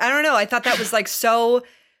 wow. Like, I don't know. I thought that was like so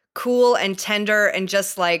cool and tender and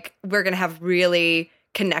just like, we're going to have really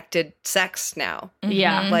connected sex now.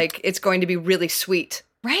 Yeah. Like, it's going to be really sweet.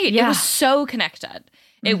 Right. Yeah. It was so connected.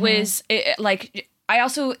 It was like...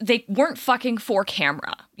 they weren't fucking for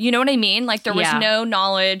camera. You know what I mean? Like there was no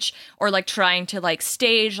knowledge or like trying to like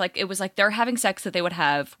stage. Like it was like they're having sex that they would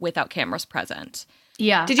have without cameras present.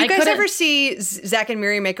 Yeah. Did you guys ever see Zach and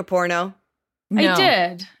Miri make a porno? No. I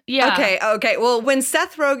did. Yeah. Okay. Well, when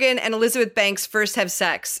Seth Rogen and Elizabeth Banks first have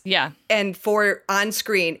sex, and for on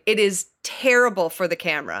screen, it is terrible for the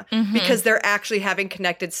camera because they're actually having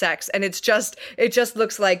connected sex, and it just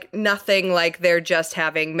looks like nothing like they're just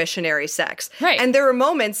having missionary sex. Right. And there were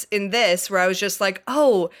moments in this where I was just like,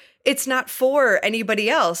 oh, it's not for anybody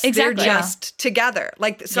else. Exactly. They're just together.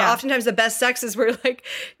 Like, so oftentimes the best sex is where like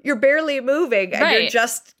you're barely moving and you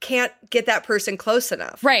just can't get that person close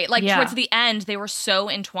enough. Right. Like towards the end, they were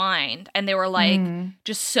so entwined and they were like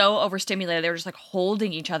just so overstimulated. They were just like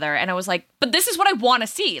holding each other. And I was like, but this is what I want to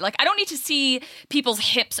see. Like, I don't need to see people's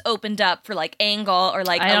hips opened up for like angle or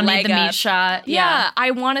like I don't need the meat shot. Yeah.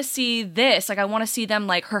 I want to see this. Like, I want to see them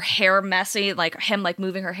like her hair messy, like him like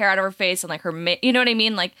moving her hair out of her face and like her, you know what I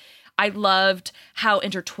mean? Like, I loved how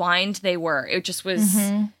intertwined they were. It just was,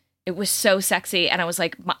 it was so sexy. And I was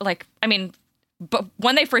like, I mean, but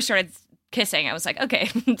when they first started kissing, I was like, okay,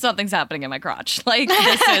 something's happening in my crotch. Like,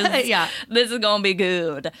 this is, this is going to be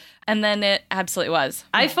good. And then it absolutely was.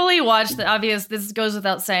 I fully watched this goes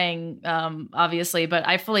without saying, obviously, but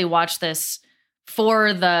I fully watched this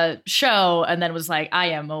for the show and then was like, I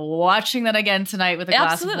am watching that again tonight with a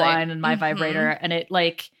glass of wine and my vibrator. And it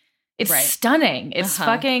like, it's stunning. It's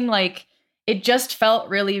fucking like, it just felt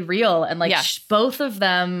really real. And like both of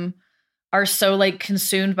them are so like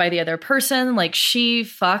consumed by the other person. Like she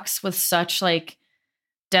fucks with such like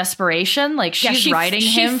desperation. Like she's riding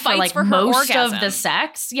him for like most of the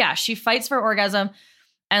sex. Yeah. She fights for orgasm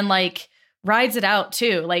and like rides it out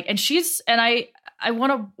too. Like, and I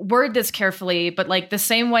want to word this carefully, but like the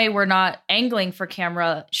same way we're not angling for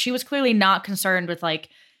camera, she was clearly not concerned with like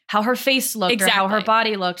how her face looked or how her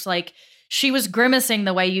body looked. Like she was grimacing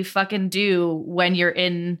the way you fucking do when you're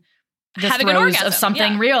in the throes of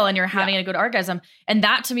something real and you're having a good orgasm. And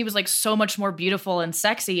that to me was like so much more beautiful and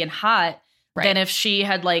sexy and hot than if she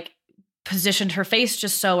had like positioned her face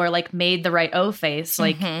just so or like made the right O face.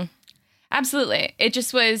 Like absolutely. It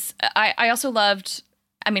just was, I also loved,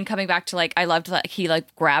 I mean, coming back to like, I loved that he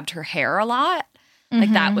like grabbed her hair a lot.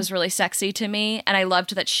 Like that was really sexy to me. And I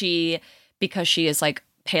loved that she, because she is like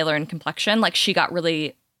paler in complexion, like she got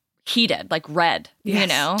really heated, like red, you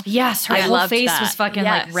know? Yes, her whole face was fucking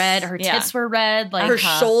like red. Her tits were red. Like her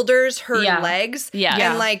shoulders, her legs.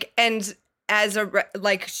 Yeah. And like, and as a,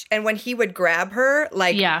 like, and when he would grab her,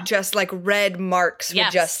 like, just like red marks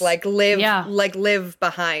would just like live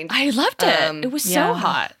behind. I loved it. It was so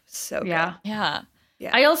hot. So good. Yeah.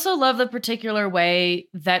 I also love the particular way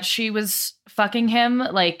that she was fucking him.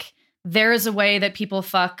 Like, there is a way that people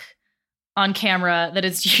fuck on camera that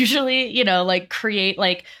is usually, you know, like create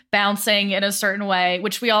like bouncing in a certain way,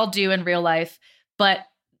 which we all do in real life. But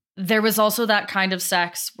there was also that kind of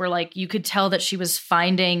sex where like you could tell that she was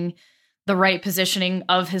finding the right positioning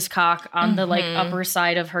of his cock on the like upper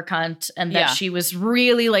side of her cunt and that she was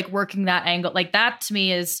really like working that angle. Like that to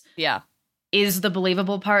me is the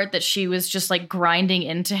believable part, that she was just like grinding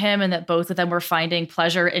into him and that both of them were finding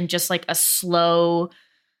pleasure in just like a slow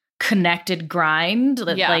connected grind.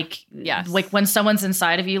 Like when someone's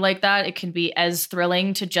inside of you like that, it can be as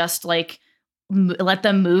thrilling to just like let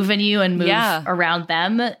them move in you and move around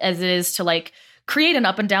them as it is to like create an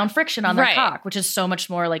up and down friction on their cock, which is so much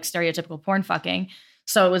more like stereotypical porn fucking.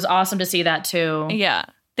 So it was awesome to see that too. Yeah.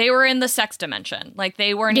 They were in the sex dimension. Like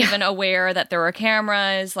they weren't even aware that there were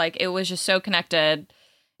cameras. Like it was just so connected.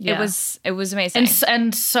 Yeah. It was amazing.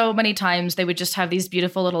 And so many times they would just have these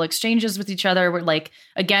beautiful little exchanges with each other where like,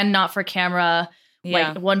 again, not for camera. Like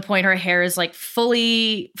at one point her hair is like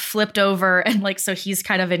fully flipped over and like, so he's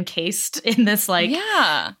kind of encased in this like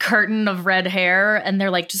curtain of red hair and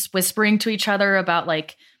they're like just whispering to each other about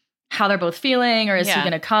like how they're both feeling or is he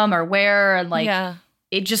going to come or where. And like,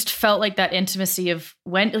 it just felt like that intimacy of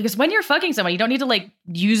because when you're fucking someone, you don't need to like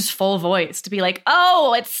use full voice to be like,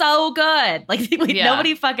 oh, it's so good. Like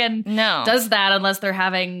nobody fucking does that unless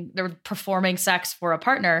they're performing sex for a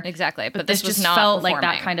partner. Exactly. But this just felt like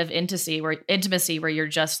that kind of intimacy where you're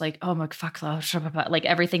just like, oh my fuck, like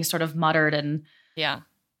everything's sort of muttered and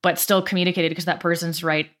but still communicated because that person's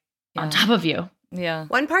right on top of you. Yeah.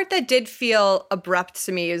 One part that did feel abrupt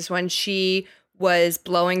to me is when she was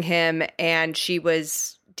blowing him and she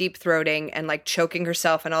was deep throating and like choking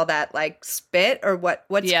herself and all that like spit or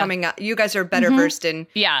what's coming out. You guys are better versed in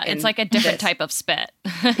it's like a different type of spit.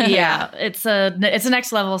 It's a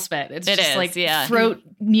next level spit. It's just like throat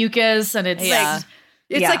mucus and it's like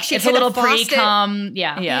It's like she it's hit a little faucet. pre-cum.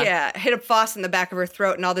 Yeah, hit a faucet in the back of her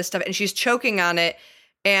throat and all this stuff, and she's choking on it.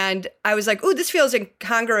 And I was like, ooh, this feels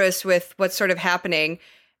incongruous with what's sort of happening.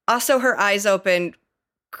 Also, her eyes open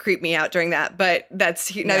creep me out during that, but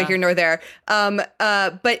that's neither here nor there.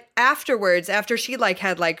 But afterwards, after she like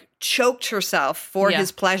had like choked herself for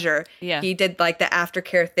his pleasure, he did like the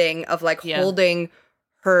aftercare thing of like holding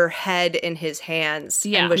her head in his hands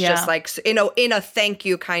and was just like, in a thank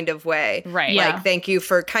you kind of way. Right. Like, thank you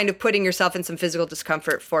for kind of putting yourself in some physical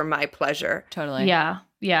discomfort for my pleasure. Totally. Yeah.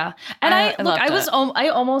 Yeah. And I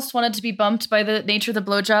almost wanted to be bumped by the nature of the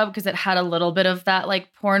blowjob because it had a little bit of that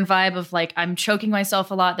like porn vibe of like, I'm choking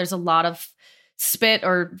myself a lot. There's a lot of spit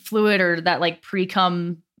or fluid or that like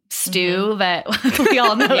pre-cum stew that we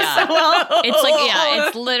all know so well. It's like,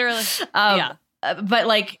 it's literally, But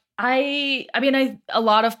like, a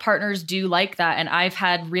lot of partners do like that. And I've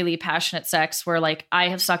had really passionate sex where like I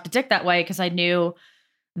have sucked a dick that way because I knew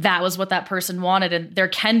that was what that person wanted. And there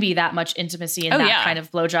can be that much intimacy in that kind of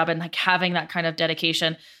blowjob and like having that kind of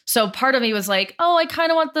dedication. So part of me was like, oh, I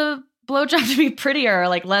kind of want the blowjob to be prettier,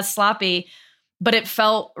 like less sloppy, but it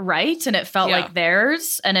felt right. And it felt like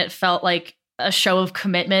theirs. And it felt like a show of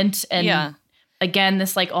commitment. And again,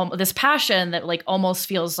 this like this passion that like almost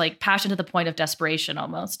feels like passion to the point of desperation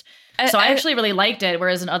almost. So I actually really liked it.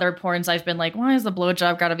 Whereas in other porns, I've been like, why is the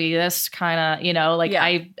blowjob got to be this kind of, like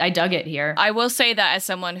I dug it here. I will say that as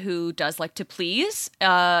someone who does like to please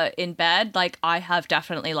in bed, like I have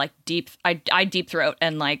definitely like I deep throat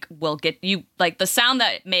and like will get you like the sound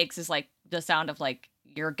that it makes is like the sound of like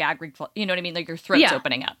your gag reflex, you know what I mean? Like your throat's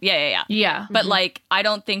opening up. Yeah. But like, I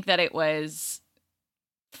don't think that it was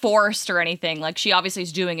forced or anything. Like she obviously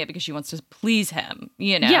is doing it because she wants to please him, so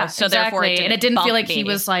exactly. therefore and it didn't feel like he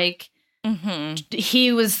was like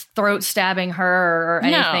he was throat stabbing her or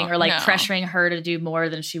anything or like pressuring her to do more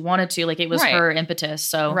than she wanted to. Like it was her impetus.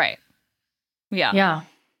 So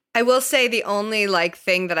I will say the only like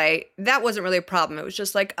thing that wasn't really a problem. It was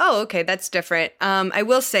just like, oh, okay, that's different. I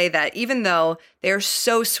will say that even though they're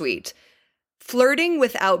so sweet, flirting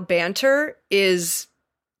without banter is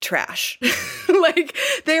trash. Like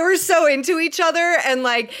they were so into each other and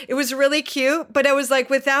like it was really cute, but it was like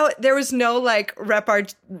there was no like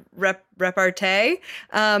repartee.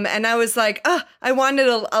 And I was like, I wanted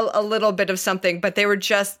a little bit of something, but they were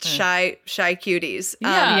just shy cuties. But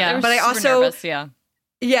I also nervous,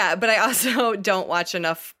 but I also don't watch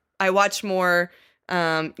enough. I watch more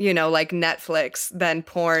like Netflix than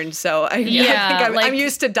porn. So I think I'm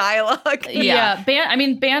used to dialogue.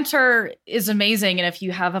 Banter is amazing. And if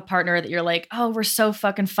you have a partner that you're like, oh, we're so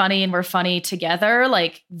fucking funny and we're funny together,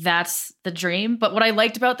 like that's the dream. But what I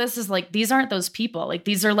liked about this is like, these aren't those people. Like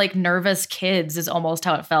these are like nervous kids is almost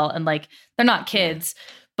how it felt. And like, they're not kids.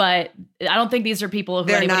 But I don't think these are people who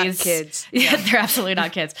they're anybody's not kids. Yeah, they're absolutely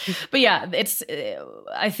not kids. But it's.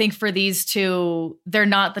 I think for these two, they're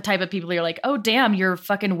not the type of people you're like, oh damn, your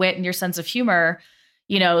fucking wit and your sense of humor,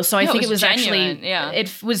 So I think it was genuine, actually,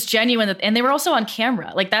 it was genuine, and they were also on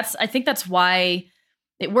camera. Like I think that's why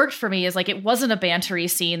it worked for me. Is like it wasn't a bantery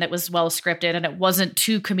scene that was well scripted, and it wasn't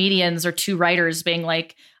two comedians or two writers being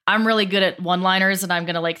like, I'm really good at one-liners, and I'm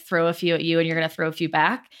gonna like throw a few at you, and you're gonna throw a few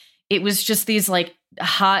back. It was just these like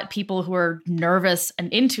hot people who are nervous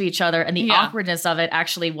and into each other, and the awkwardness of it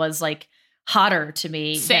actually was like hotter to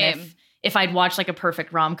me than if I'd watched like a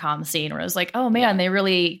perfect rom-com scene where I was like, oh man,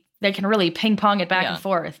 they can really ping pong it back and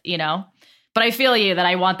forth, But I feel you that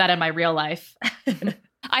I want that in my real life.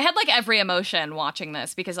 I had like every emotion watching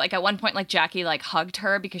this because like at one point like Jackie like hugged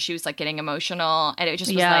her because she was like getting emotional, and it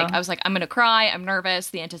just was like I was like, I'm gonna cry, I'm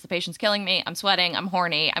nervous, the anticipation's killing me, I'm sweating, I'm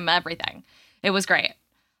horny, I'm everything. It was great.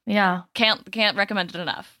 Yeah. Can't recommend it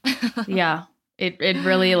enough. Yeah. It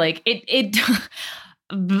really like it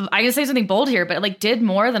I can say something bold here, but it like did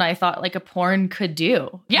more than I thought like a porn could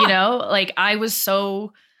do. Yeah. Like I was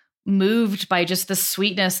so moved by just the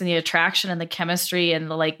sweetness and the attraction and the chemistry and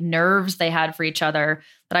the like nerves they had for each other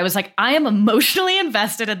that I was like, I am emotionally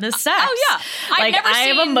invested in this sex. Oh yeah. I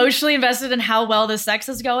am emotionally invested in how well this sex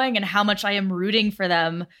is going and how much I am rooting for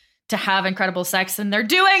them to have incredible sex, and they're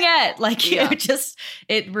doing it. Like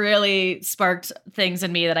it really sparked things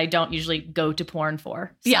in me that I don't usually go to porn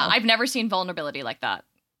for. So. Yeah, I've never seen vulnerability like that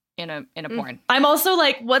in a porn. I'm also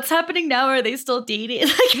like, what's happening now? Are they still dating?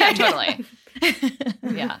 Like, yeah, totally.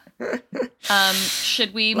 Yeah.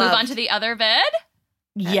 Should we move on to the other vid?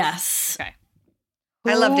 Yes. Okay.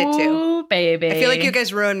 I loved it too. Ooh, baby. I feel like you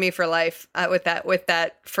guys ruined me for life with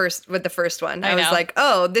the first one. I was know. like,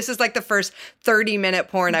 oh, this is like the first 30-minute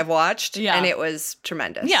porn I've watched, Yeah. and it was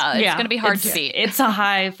tremendous. Yeah, it's going to be hard to beat. It's a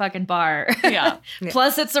high fucking bar. Yeah.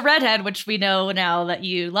 Plus, it's a redhead, which we know now that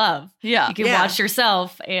you love. Yeah. You can Yeah. watch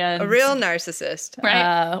yourself and A real narcissist.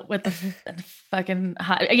 Right. with the fucking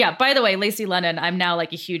hot. Yeah. By the way, Lacey Lennon, I'm now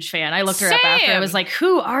like a huge fan. I looked her up after. I was like,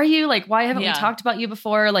 who are you? Like, why haven't we Yeah. talked about you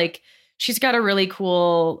before? Like, she's got a really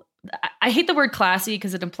cool. I hate the word classy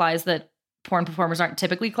because it implies that porn performers aren't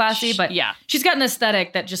typically classy, but Yeah. she's got an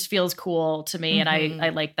aesthetic that just feels cool to me, and I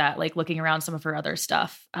like that. Like looking around some of her other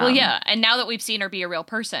stuff. Well, yeah. And now that we've seen her be a real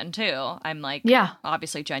person, too, I'm like, Yeah.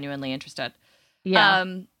 obviously genuinely interested. Yeah.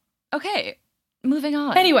 Okay. Moving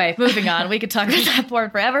on. Anyway, moving on. We could talk about that porn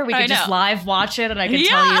forever. We I could just know. live watch it, and I could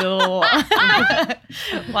tell you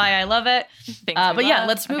why I love it. But yeah,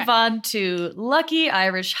 let's move on to lucky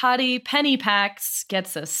Irish hottie Penny Pax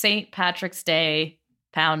gets a St. Patrick's Day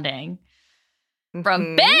pounding.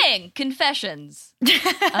 From Bang Confessions.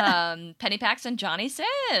 Penny Pax and Johnny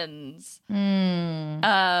Sins.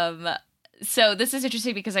 So this is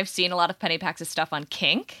interesting because I've seen a lot of Penny Pax's stuff on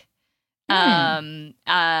Kink.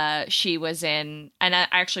 She was in, and I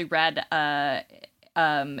actually read in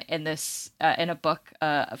a book,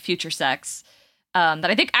 Future Sex, that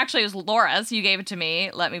I think actually was Laura's. You gave it to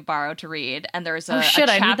me, let me borrow to read. And there's a I need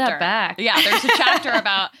chapter. that back. Yeah, there's a chapter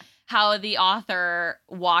about how the author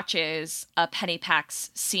watches a Penny Pax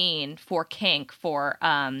scene for Kink for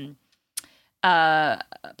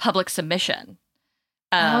public submission.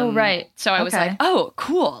 Oh, right. So I was Okay. like, oh,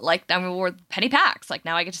 cool. Like, I mean, we're Penny Pax. Like,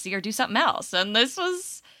 now I get to see her do something else. And this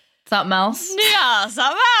was, Something else? yeah,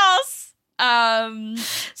 something else.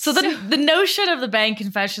 So the notion of the Bang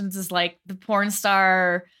Confessions is like the porn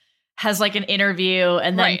star has like an interview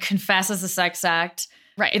and then Right. confesses a sex act.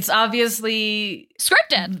 Right. It's obviously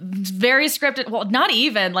scripted. very scripted. Well, not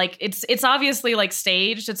even like it's obviously like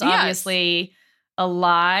staged. It's Yes. obviously a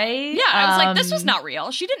lie. Yeah, I was like, this was not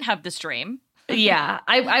real. She didn't have this dream. Yeah,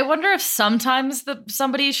 I wonder if sometimes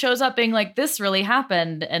somebody shows up being like, this really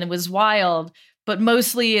happened and it was wild, but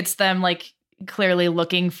mostly it's them like clearly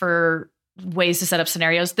looking for ways to set up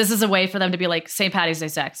scenarios. This is a way for them to be like, St. Patty's Day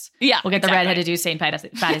sex. Yeah, We'll get the exactly. redhead to do St.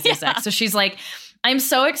 Patty's Day sex. So she's like, I'm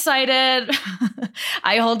so excited.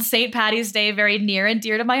 I hold St. Patty's Day very near and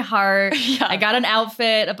dear to my heart. Yeah. I got an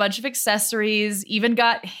outfit, a bunch of accessories, even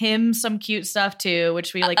got him some cute stuff too,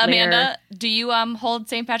 which we like Amanda, later. do you hold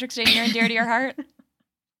St. Patrick's Day near and dear to your heart?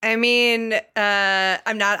 I mean,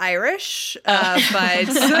 I'm not Irish, but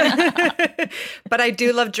but I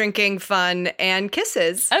do love drinking, fun, and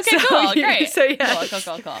kisses. Okay, cool, great. So yeah,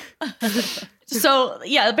 Cool. So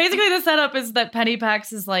yeah, basically the setup is that Penny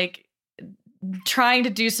Pax is like trying to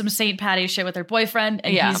do some St. Patty's shit with her boyfriend,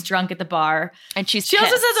 and Yeah. he's drunk at the bar. And she She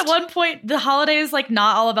also says at one point the holiday is like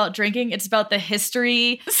not all about drinking; it's about the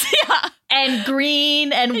history yeah. and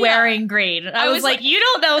green and wearing green. I was like, you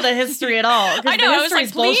don't know the history at all. 'cause I know. the I was like,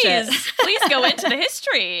 history's bullshit. please go into the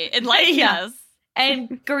history. Enlighten Yeah. us.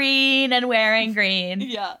 And green and wearing green.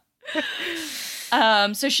 Yeah.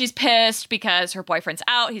 So she's pissed because her boyfriend's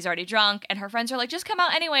out. He's already drunk. And her friends are like, just come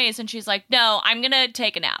out anyways. And she's like, no, I'm going to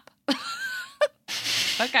take a nap.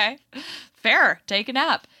 Okay. Fair. Take a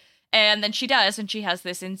nap. And then she does. And she has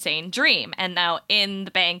this insane dream. And now in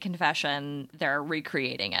the Bang Confession, they're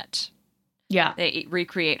recreating it. Yeah. They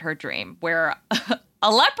recreate her dream where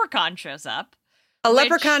a leprechaun shows up. a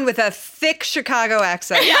leprechaun with a thick Chicago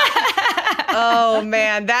accent. Yeah. Oh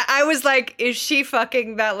man, that I was like, is she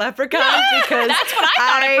fucking that leprechaun? Because That's what I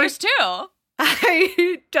thought at first too.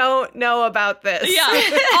 I don't know about this. Yeah.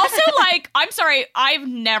 Also, like, I'm sorry, I've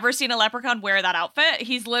never seen a leprechaun wear that outfit.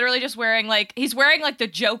 He's literally just wearing like the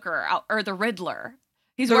Joker or the Riddler.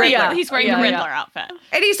 He's wearing Riddler. the Riddler outfit.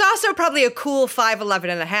 And he's also probably a cool 5'11"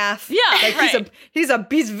 and a half. Yeah, like right.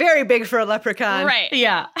 he's very big for a leprechaun. Right.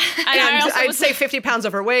 Yeah. And I And also I'd was say 50 pounds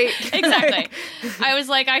overweight. Exactly. I was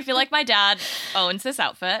like, I feel like my dad owns this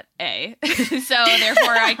outfit, A. So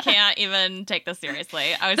therefore I can't even take this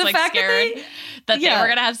seriously. I was The like fact that scared that they yeah. were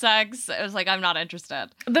gonna have sex. I was like, I'm not interested.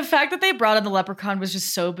 The fact that they brought in the leprechaun was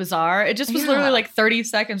just so bizarre. It just was Yeah. literally like 30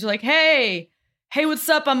 seconds. You're like, hey, what's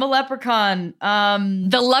up? I'm a leprechaun.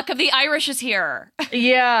 The luck of the Irish is here.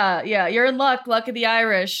 Yeah, you're in luck of the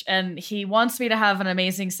Irish. And he wants me to have an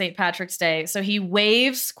amazing St. Patrick's Day. So he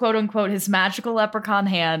waves, quote unquote, his magical leprechaun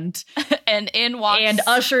hand And in walks and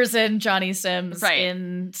ushers in Johnny Sims Right.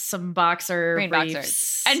 in some boxer green briefs.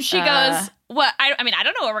 boxers. And she goes, what? I mean, I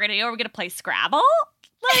don't know what we're going to do. Are we going to play Scrabble?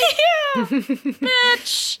 Like,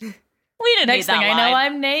 bitch. We didn't Next need that thing I know,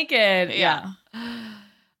 line. I'm naked. Yeah.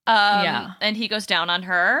 And he goes down on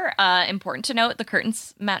her. Important to note, the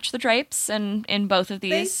curtains match the drapes in both of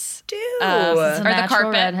these. They do. Or the natural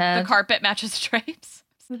carpet. Redhead. The carpet matches the drapes.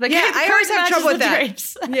 I always have trouble with that.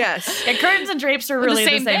 Drapes. Yes. Yeah, curtains and drapes are really the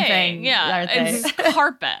same thing. Yeah. Aren't they? It's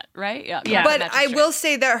carpet, right? Yeah. But I will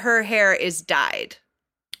say that her hair is dyed.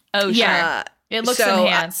 Oh, sure. Yeah. It looks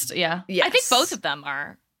enhanced. Yeah. Yes. I think both of them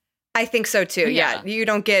are. I think so too. Yeah. You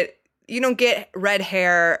don't get red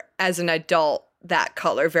hair as an adult that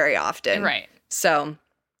color very often. Right. So,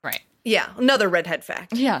 right. Yeah, another redhead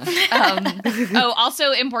fact. Yeah.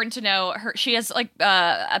 Also important to know, she has like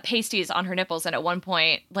pasties on her nipples, and at one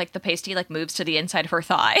point, like the pasty like moves to the inside of her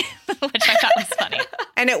thigh, which I thought was funny.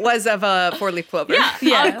 And it was of a 4-leaf clover.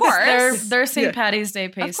 Yeah, of course. They're St. Patty's Day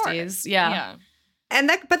pasties. Yeah. And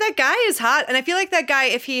that guy is hot, and I feel like that guy,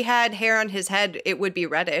 if he had hair on his head, it would be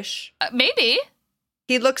reddish. Maybe.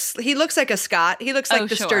 He looks like a Scot. He looks like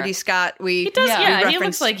the sturdy Scot he does. Yeah, he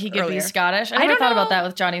looks like he could be Scottish. I never thought about that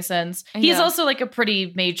with Johnny Sins. He's also like a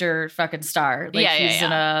pretty major fucking star. Like he's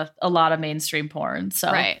in a lot of mainstream porn.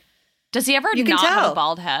 So right. Does he ever not have a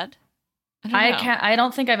bald head? I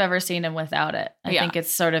don't think I've ever seen him without it. I think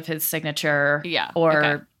it's sort of his signature. Yeah.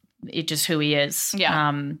 Or it's just who he is.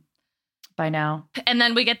 Yeah. By now. And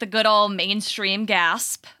then we get the good old mainstream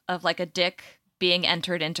gasp of like a dick being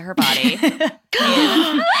entered into her body.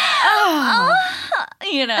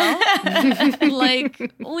 You know,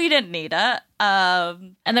 like we didn't need it.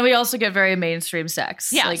 And then we also get very mainstream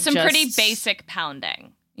sex. Yeah, like some pretty basic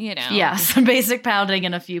pounding, you know. Yeah, some basic pounding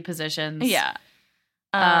in a few positions. Yeah.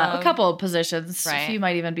 A couple of positions. Right. A few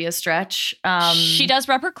might even be a stretch. She does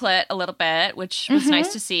rub her clit a little bit, which was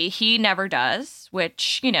nice to see. He never does,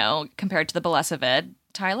 which, you know, compared to the Balesa vid,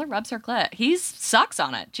 Tyler rubs her clit. He sucks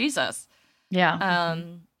on it. Jesus. Yeah.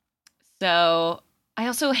 So I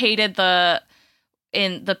also hated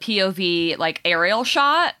in the POV like aerial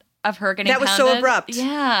shot of her getting that was pounded. so abrupt.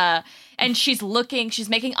 Yeah. And she's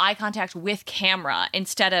making eye contact with camera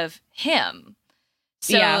instead of him.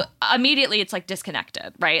 So immediately it's like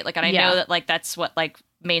disconnected, right? Like, and I know that like that's what like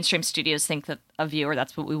mainstream studios think that a viewer,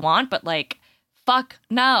 that's what we want, but like, fuck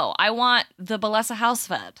no. I want the Balesa house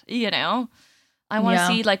fed, you know? I want to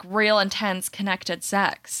see like real intense connected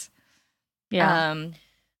sex. Yeah.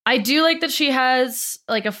 I do like that she has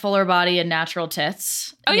like a fuller body and natural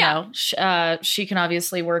tits. Oh, you know, she can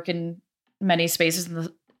obviously work in many spaces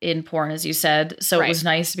in porn, as you said. So it was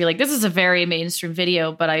nice to be like, this is a very mainstream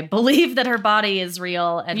video, but I believe that her body is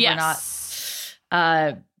real and we're not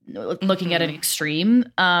looking at an extreme.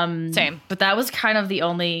 Same. But that was kind of the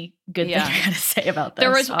only good thing I gotta say about this. There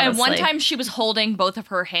was honestly. at one time she was holding both of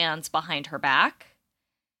her hands behind her back.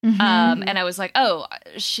 And I was like, oh,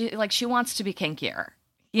 she wants to be kinkier,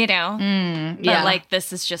 you know? But like,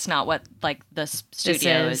 this is just not what like the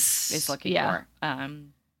studio is looking for.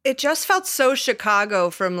 It just felt so Chicago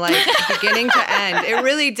from like beginning to end. It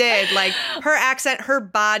really did. Like her accent, her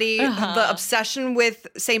body, the obsession with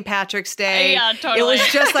St. Patrick's Day. Yeah, totally. It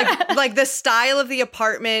was just like the style of the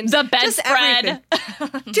apartment, the bedspread,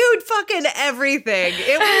 dude. Fucking everything.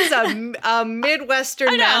 It was a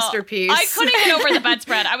Midwestern masterpiece. I couldn't get over the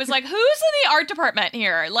bedspread. I was like, who's in the art department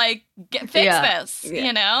here? Like, fix this.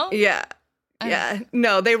 You know? Yeah. Yeah,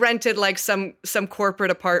 no, they rented like some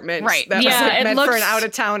corporate apartment, right? That was like, meant for an out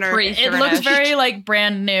of towner. It looked very like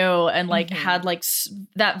brand new and like had like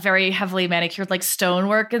that very heavily manicured like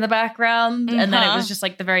stonework in the background, and then it was just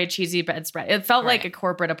like the very cheesy bedspread. It felt like a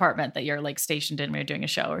corporate apartment that you're like stationed in when you're doing a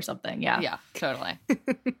show or something. Yeah, totally.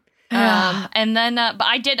 And then, but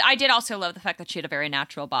I did also love the fact that she had a very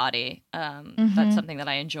natural body. That's something that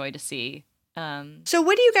I enjoy to see. So,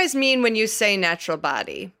 what do you guys mean when you say natural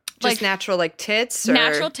body? Just like natural, like tits? Or?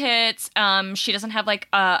 Natural tits. She doesn't have like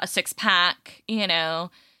a 6-pack, you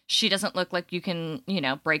know. She doesn't look like you can, you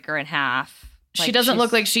know, break her in half. Like she doesn't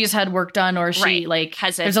look like she's had work done or she like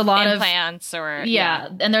has there's a lot implants of or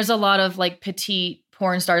and there's a lot of like petite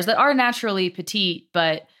porn stars that are naturally petite,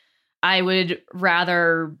 but I would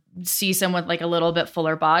rather see someone with like a little bit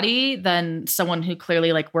fuller body than someone who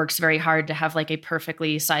clearly like works very hard to have like a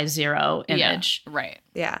perfectly size 0 image. Right.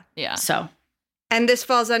 Yeah. So. And this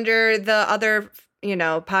falls under the other, you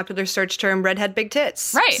know, popular search term, redhead big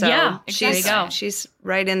tits. Right. So yeah. Exactly. she's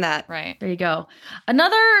right in that. Right. There you go.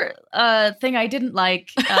 Another thing I didn't like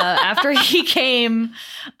after he came,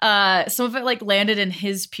 some of it like landed in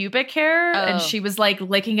his pubic hair and she was like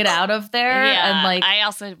licking it out of there and like I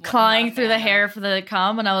also clawing through the hair for the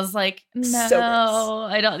cum. And I was like, no,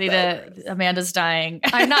 I don't need it. Amanda's dying.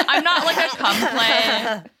 I'm not like a cum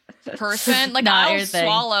play person. Like I'll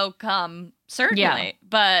swallow cum certainly. Yeah.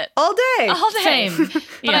 But all day. Same. But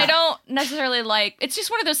Yeah. I don't necessarily like, it's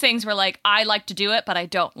just one of those things where like, I like to do it, but I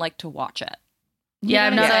don't like to watch it. You Yeah,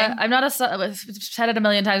 know what I'm saying? I've said it a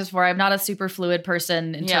million times before. I'm not a super fluid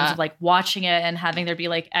person in terms of like watching it and having there be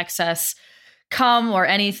like excess cum or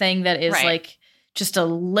anything that is like just a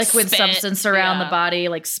liquid Spit, substance around the body,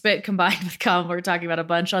 like spit combined with cum. We're talking about a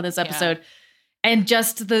bunch on this episode. And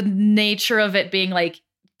just the nature of it being like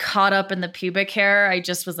caught up in the pubic hair, I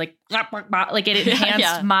just was like it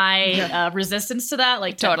enhanced my resistance to that.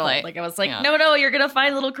 Like totally. Like I was like, no, you're gonna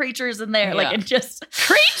find little creatures in there. Like it just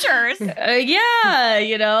creatures.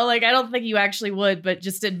 You know, like I don't think you actually would, but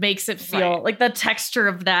just it makes it feel like the texture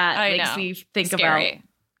of that makes me think Scary.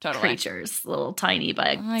 about creatures, little tiny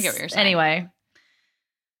bugs. I get what you're saying. Anyway.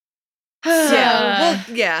 Because that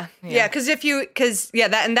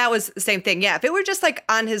was the same thing. Yeah, if it were just like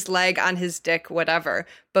on his leg, on his dick, whatever.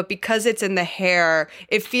 But because it's in the hair,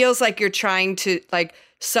 it feels like you're trying to like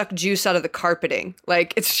suck juice out of the carpeting.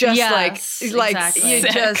 Like it's just exactly. you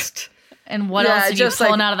just. And what else are you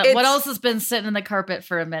pulling out of the? What else has been sitting in the carpet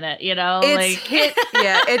for a minute? You know, it's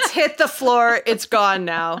it's hit the floor. It's gone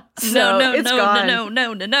now. So no, gone. No.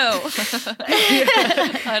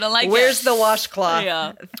 I don't like. Where's the washcloth?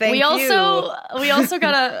 Yeah. Thank you. We also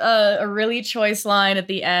got a really choice line at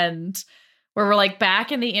the end where we're like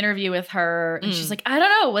back in the interview with her, and she's like, I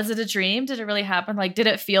don't know, was it a dream? Did it really happen? Like, did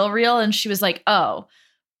it feel real? And she was like, oh,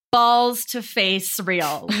 balls to face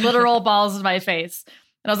real, literal balls in my face.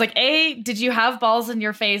 And I was like, A, did you have balls in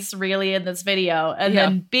your face really in this video? And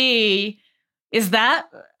then B, is that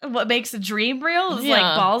what makes a dream real? Is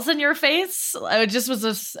like balls in your face? It just was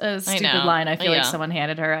a stupid line. I feel like someone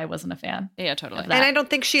handed her. I wasn't a fan. Yeah, totally. And I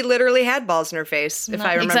don't think she literally had balls in her face, if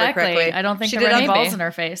I remember correctly. I don't think she there were any did balls in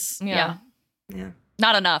her face. Yeah.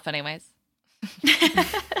 Not enough, anyways.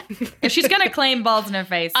 If she's going to claim balls in her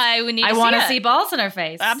face, I would need I want to see balls in her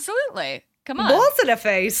face. Absolutely. Come on. Balls in a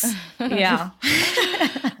face. Yeah.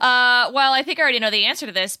 Well, I think I already know the answer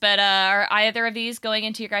to this, but are either of these going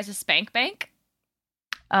into your guys' spank bank?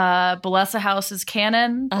 Balesa House is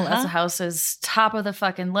canon. Balesa House is top of the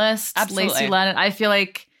fucking list. Absolutely. Lacey Lennon. I feel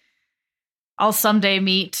like I'll someday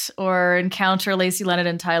meet or encounter Lacey Lennon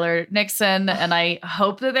and Tyler Nixon, and I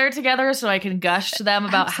hope that they're together so I can gush to them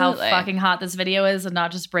about how fucking hot this video is and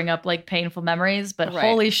not just bring up like painful memories. But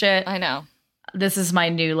holy shit. I know. This is my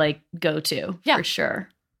new like go-to for sure.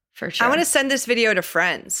 I want to send this video to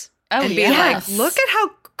friends and be like, look at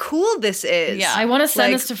how cool this is. Yeah. I want to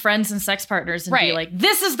send this to friends and sex partners and be like,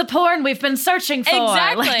 this is the porn we've been searching for.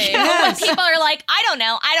 Exactly. Like, When people are like, I don't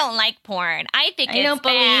know, I don't like porn. I don't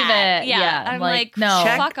believe it. Yeah. I'm like, no.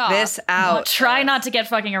 Fuck off. This out. Try not to get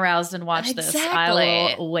fucking aroused and watch this.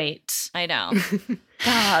 I will wait. I know.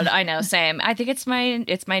 God, I know. Same. I think it's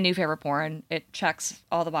my new favorite porn. It checks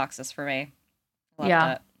all the boxes for me. Love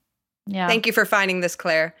it. Yeah. Thank you for finding this,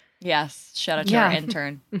 Claire. Yes. Shout out to our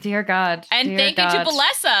intern. Dear God. And Dear thank God. you to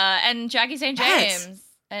Balesa and Jackie St. James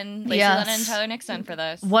and Lacey Lennon and Tyler Nixon for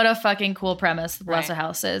this. What a fucking cool premise the Balesa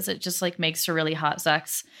House is. It just like makes for really hot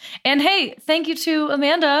sex. And hey, thank you to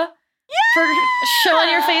Amanda for showing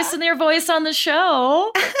your face and your voice on the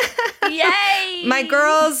show. Yay! My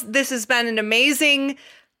girls, this has been an amazing...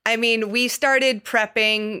 I mean, we started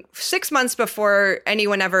prepping 6 months before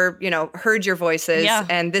anyone ever, heard your voices. Yeah.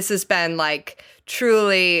 And this has been like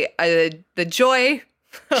truly the joy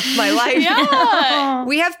of my life. Yeah.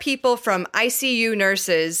 We have people from ICU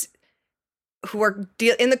nurses who are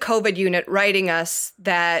in the COVID unit writing us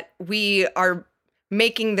that we are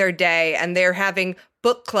making their day, and they're having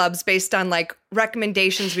book clubs based on like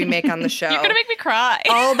recommendations we make on the show. You're gonna make me cry.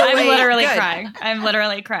 I'm literally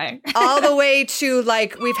crying. All the way to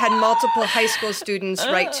like we've had multiple high school students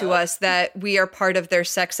write to us that we are part of their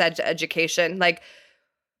sex education. Like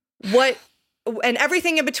what and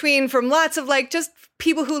everything in between, from lots of like just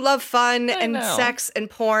people who love fun and sex and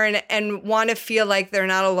porn and want to feel like they're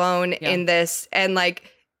not alone in this. And like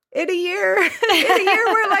in a year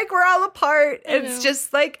we're all apart. It's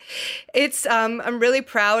just like, it's, I'm really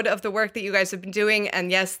proud of the work that you guys have been doing.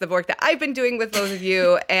 And yes, the work that I've been doing with both of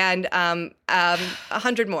you, and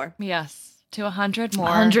 100 more. Yes. To 100 more.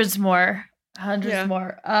 Hundreds more.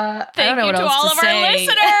 More. Thank you to all of our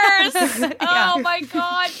listeners. Oh my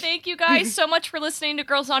God. Thank you guys so much for listening to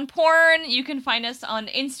Girls on Porn. You can find us on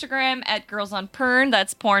Instagram at Girls on Porn.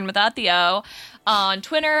 That's porn without the O. On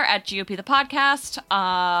Twitter at GOP the Podcast.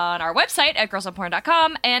 On our website at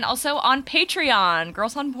girlsonporn.com. And also on Patreon,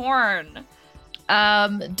 Girls on Porn.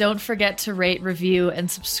 Don't forget to rate, review,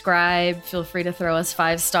 and subscribe. Feel free to throw us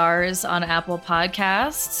 5 stars on Apple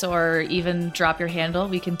Podcasts, or even drop your handle.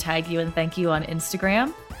 We can tag you and thank you on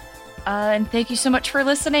Instagram. And thank you so much for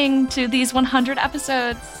listening to these 100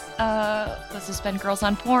 episodes. This has been Girls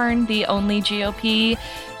on Porn, the only GOP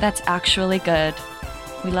that's actually good.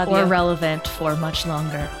 We love you. Or relevant for much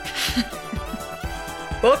longer.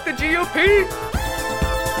 Fuck the GOP!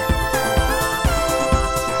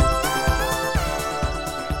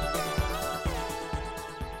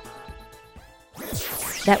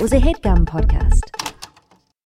 That was a HeadGum podcast.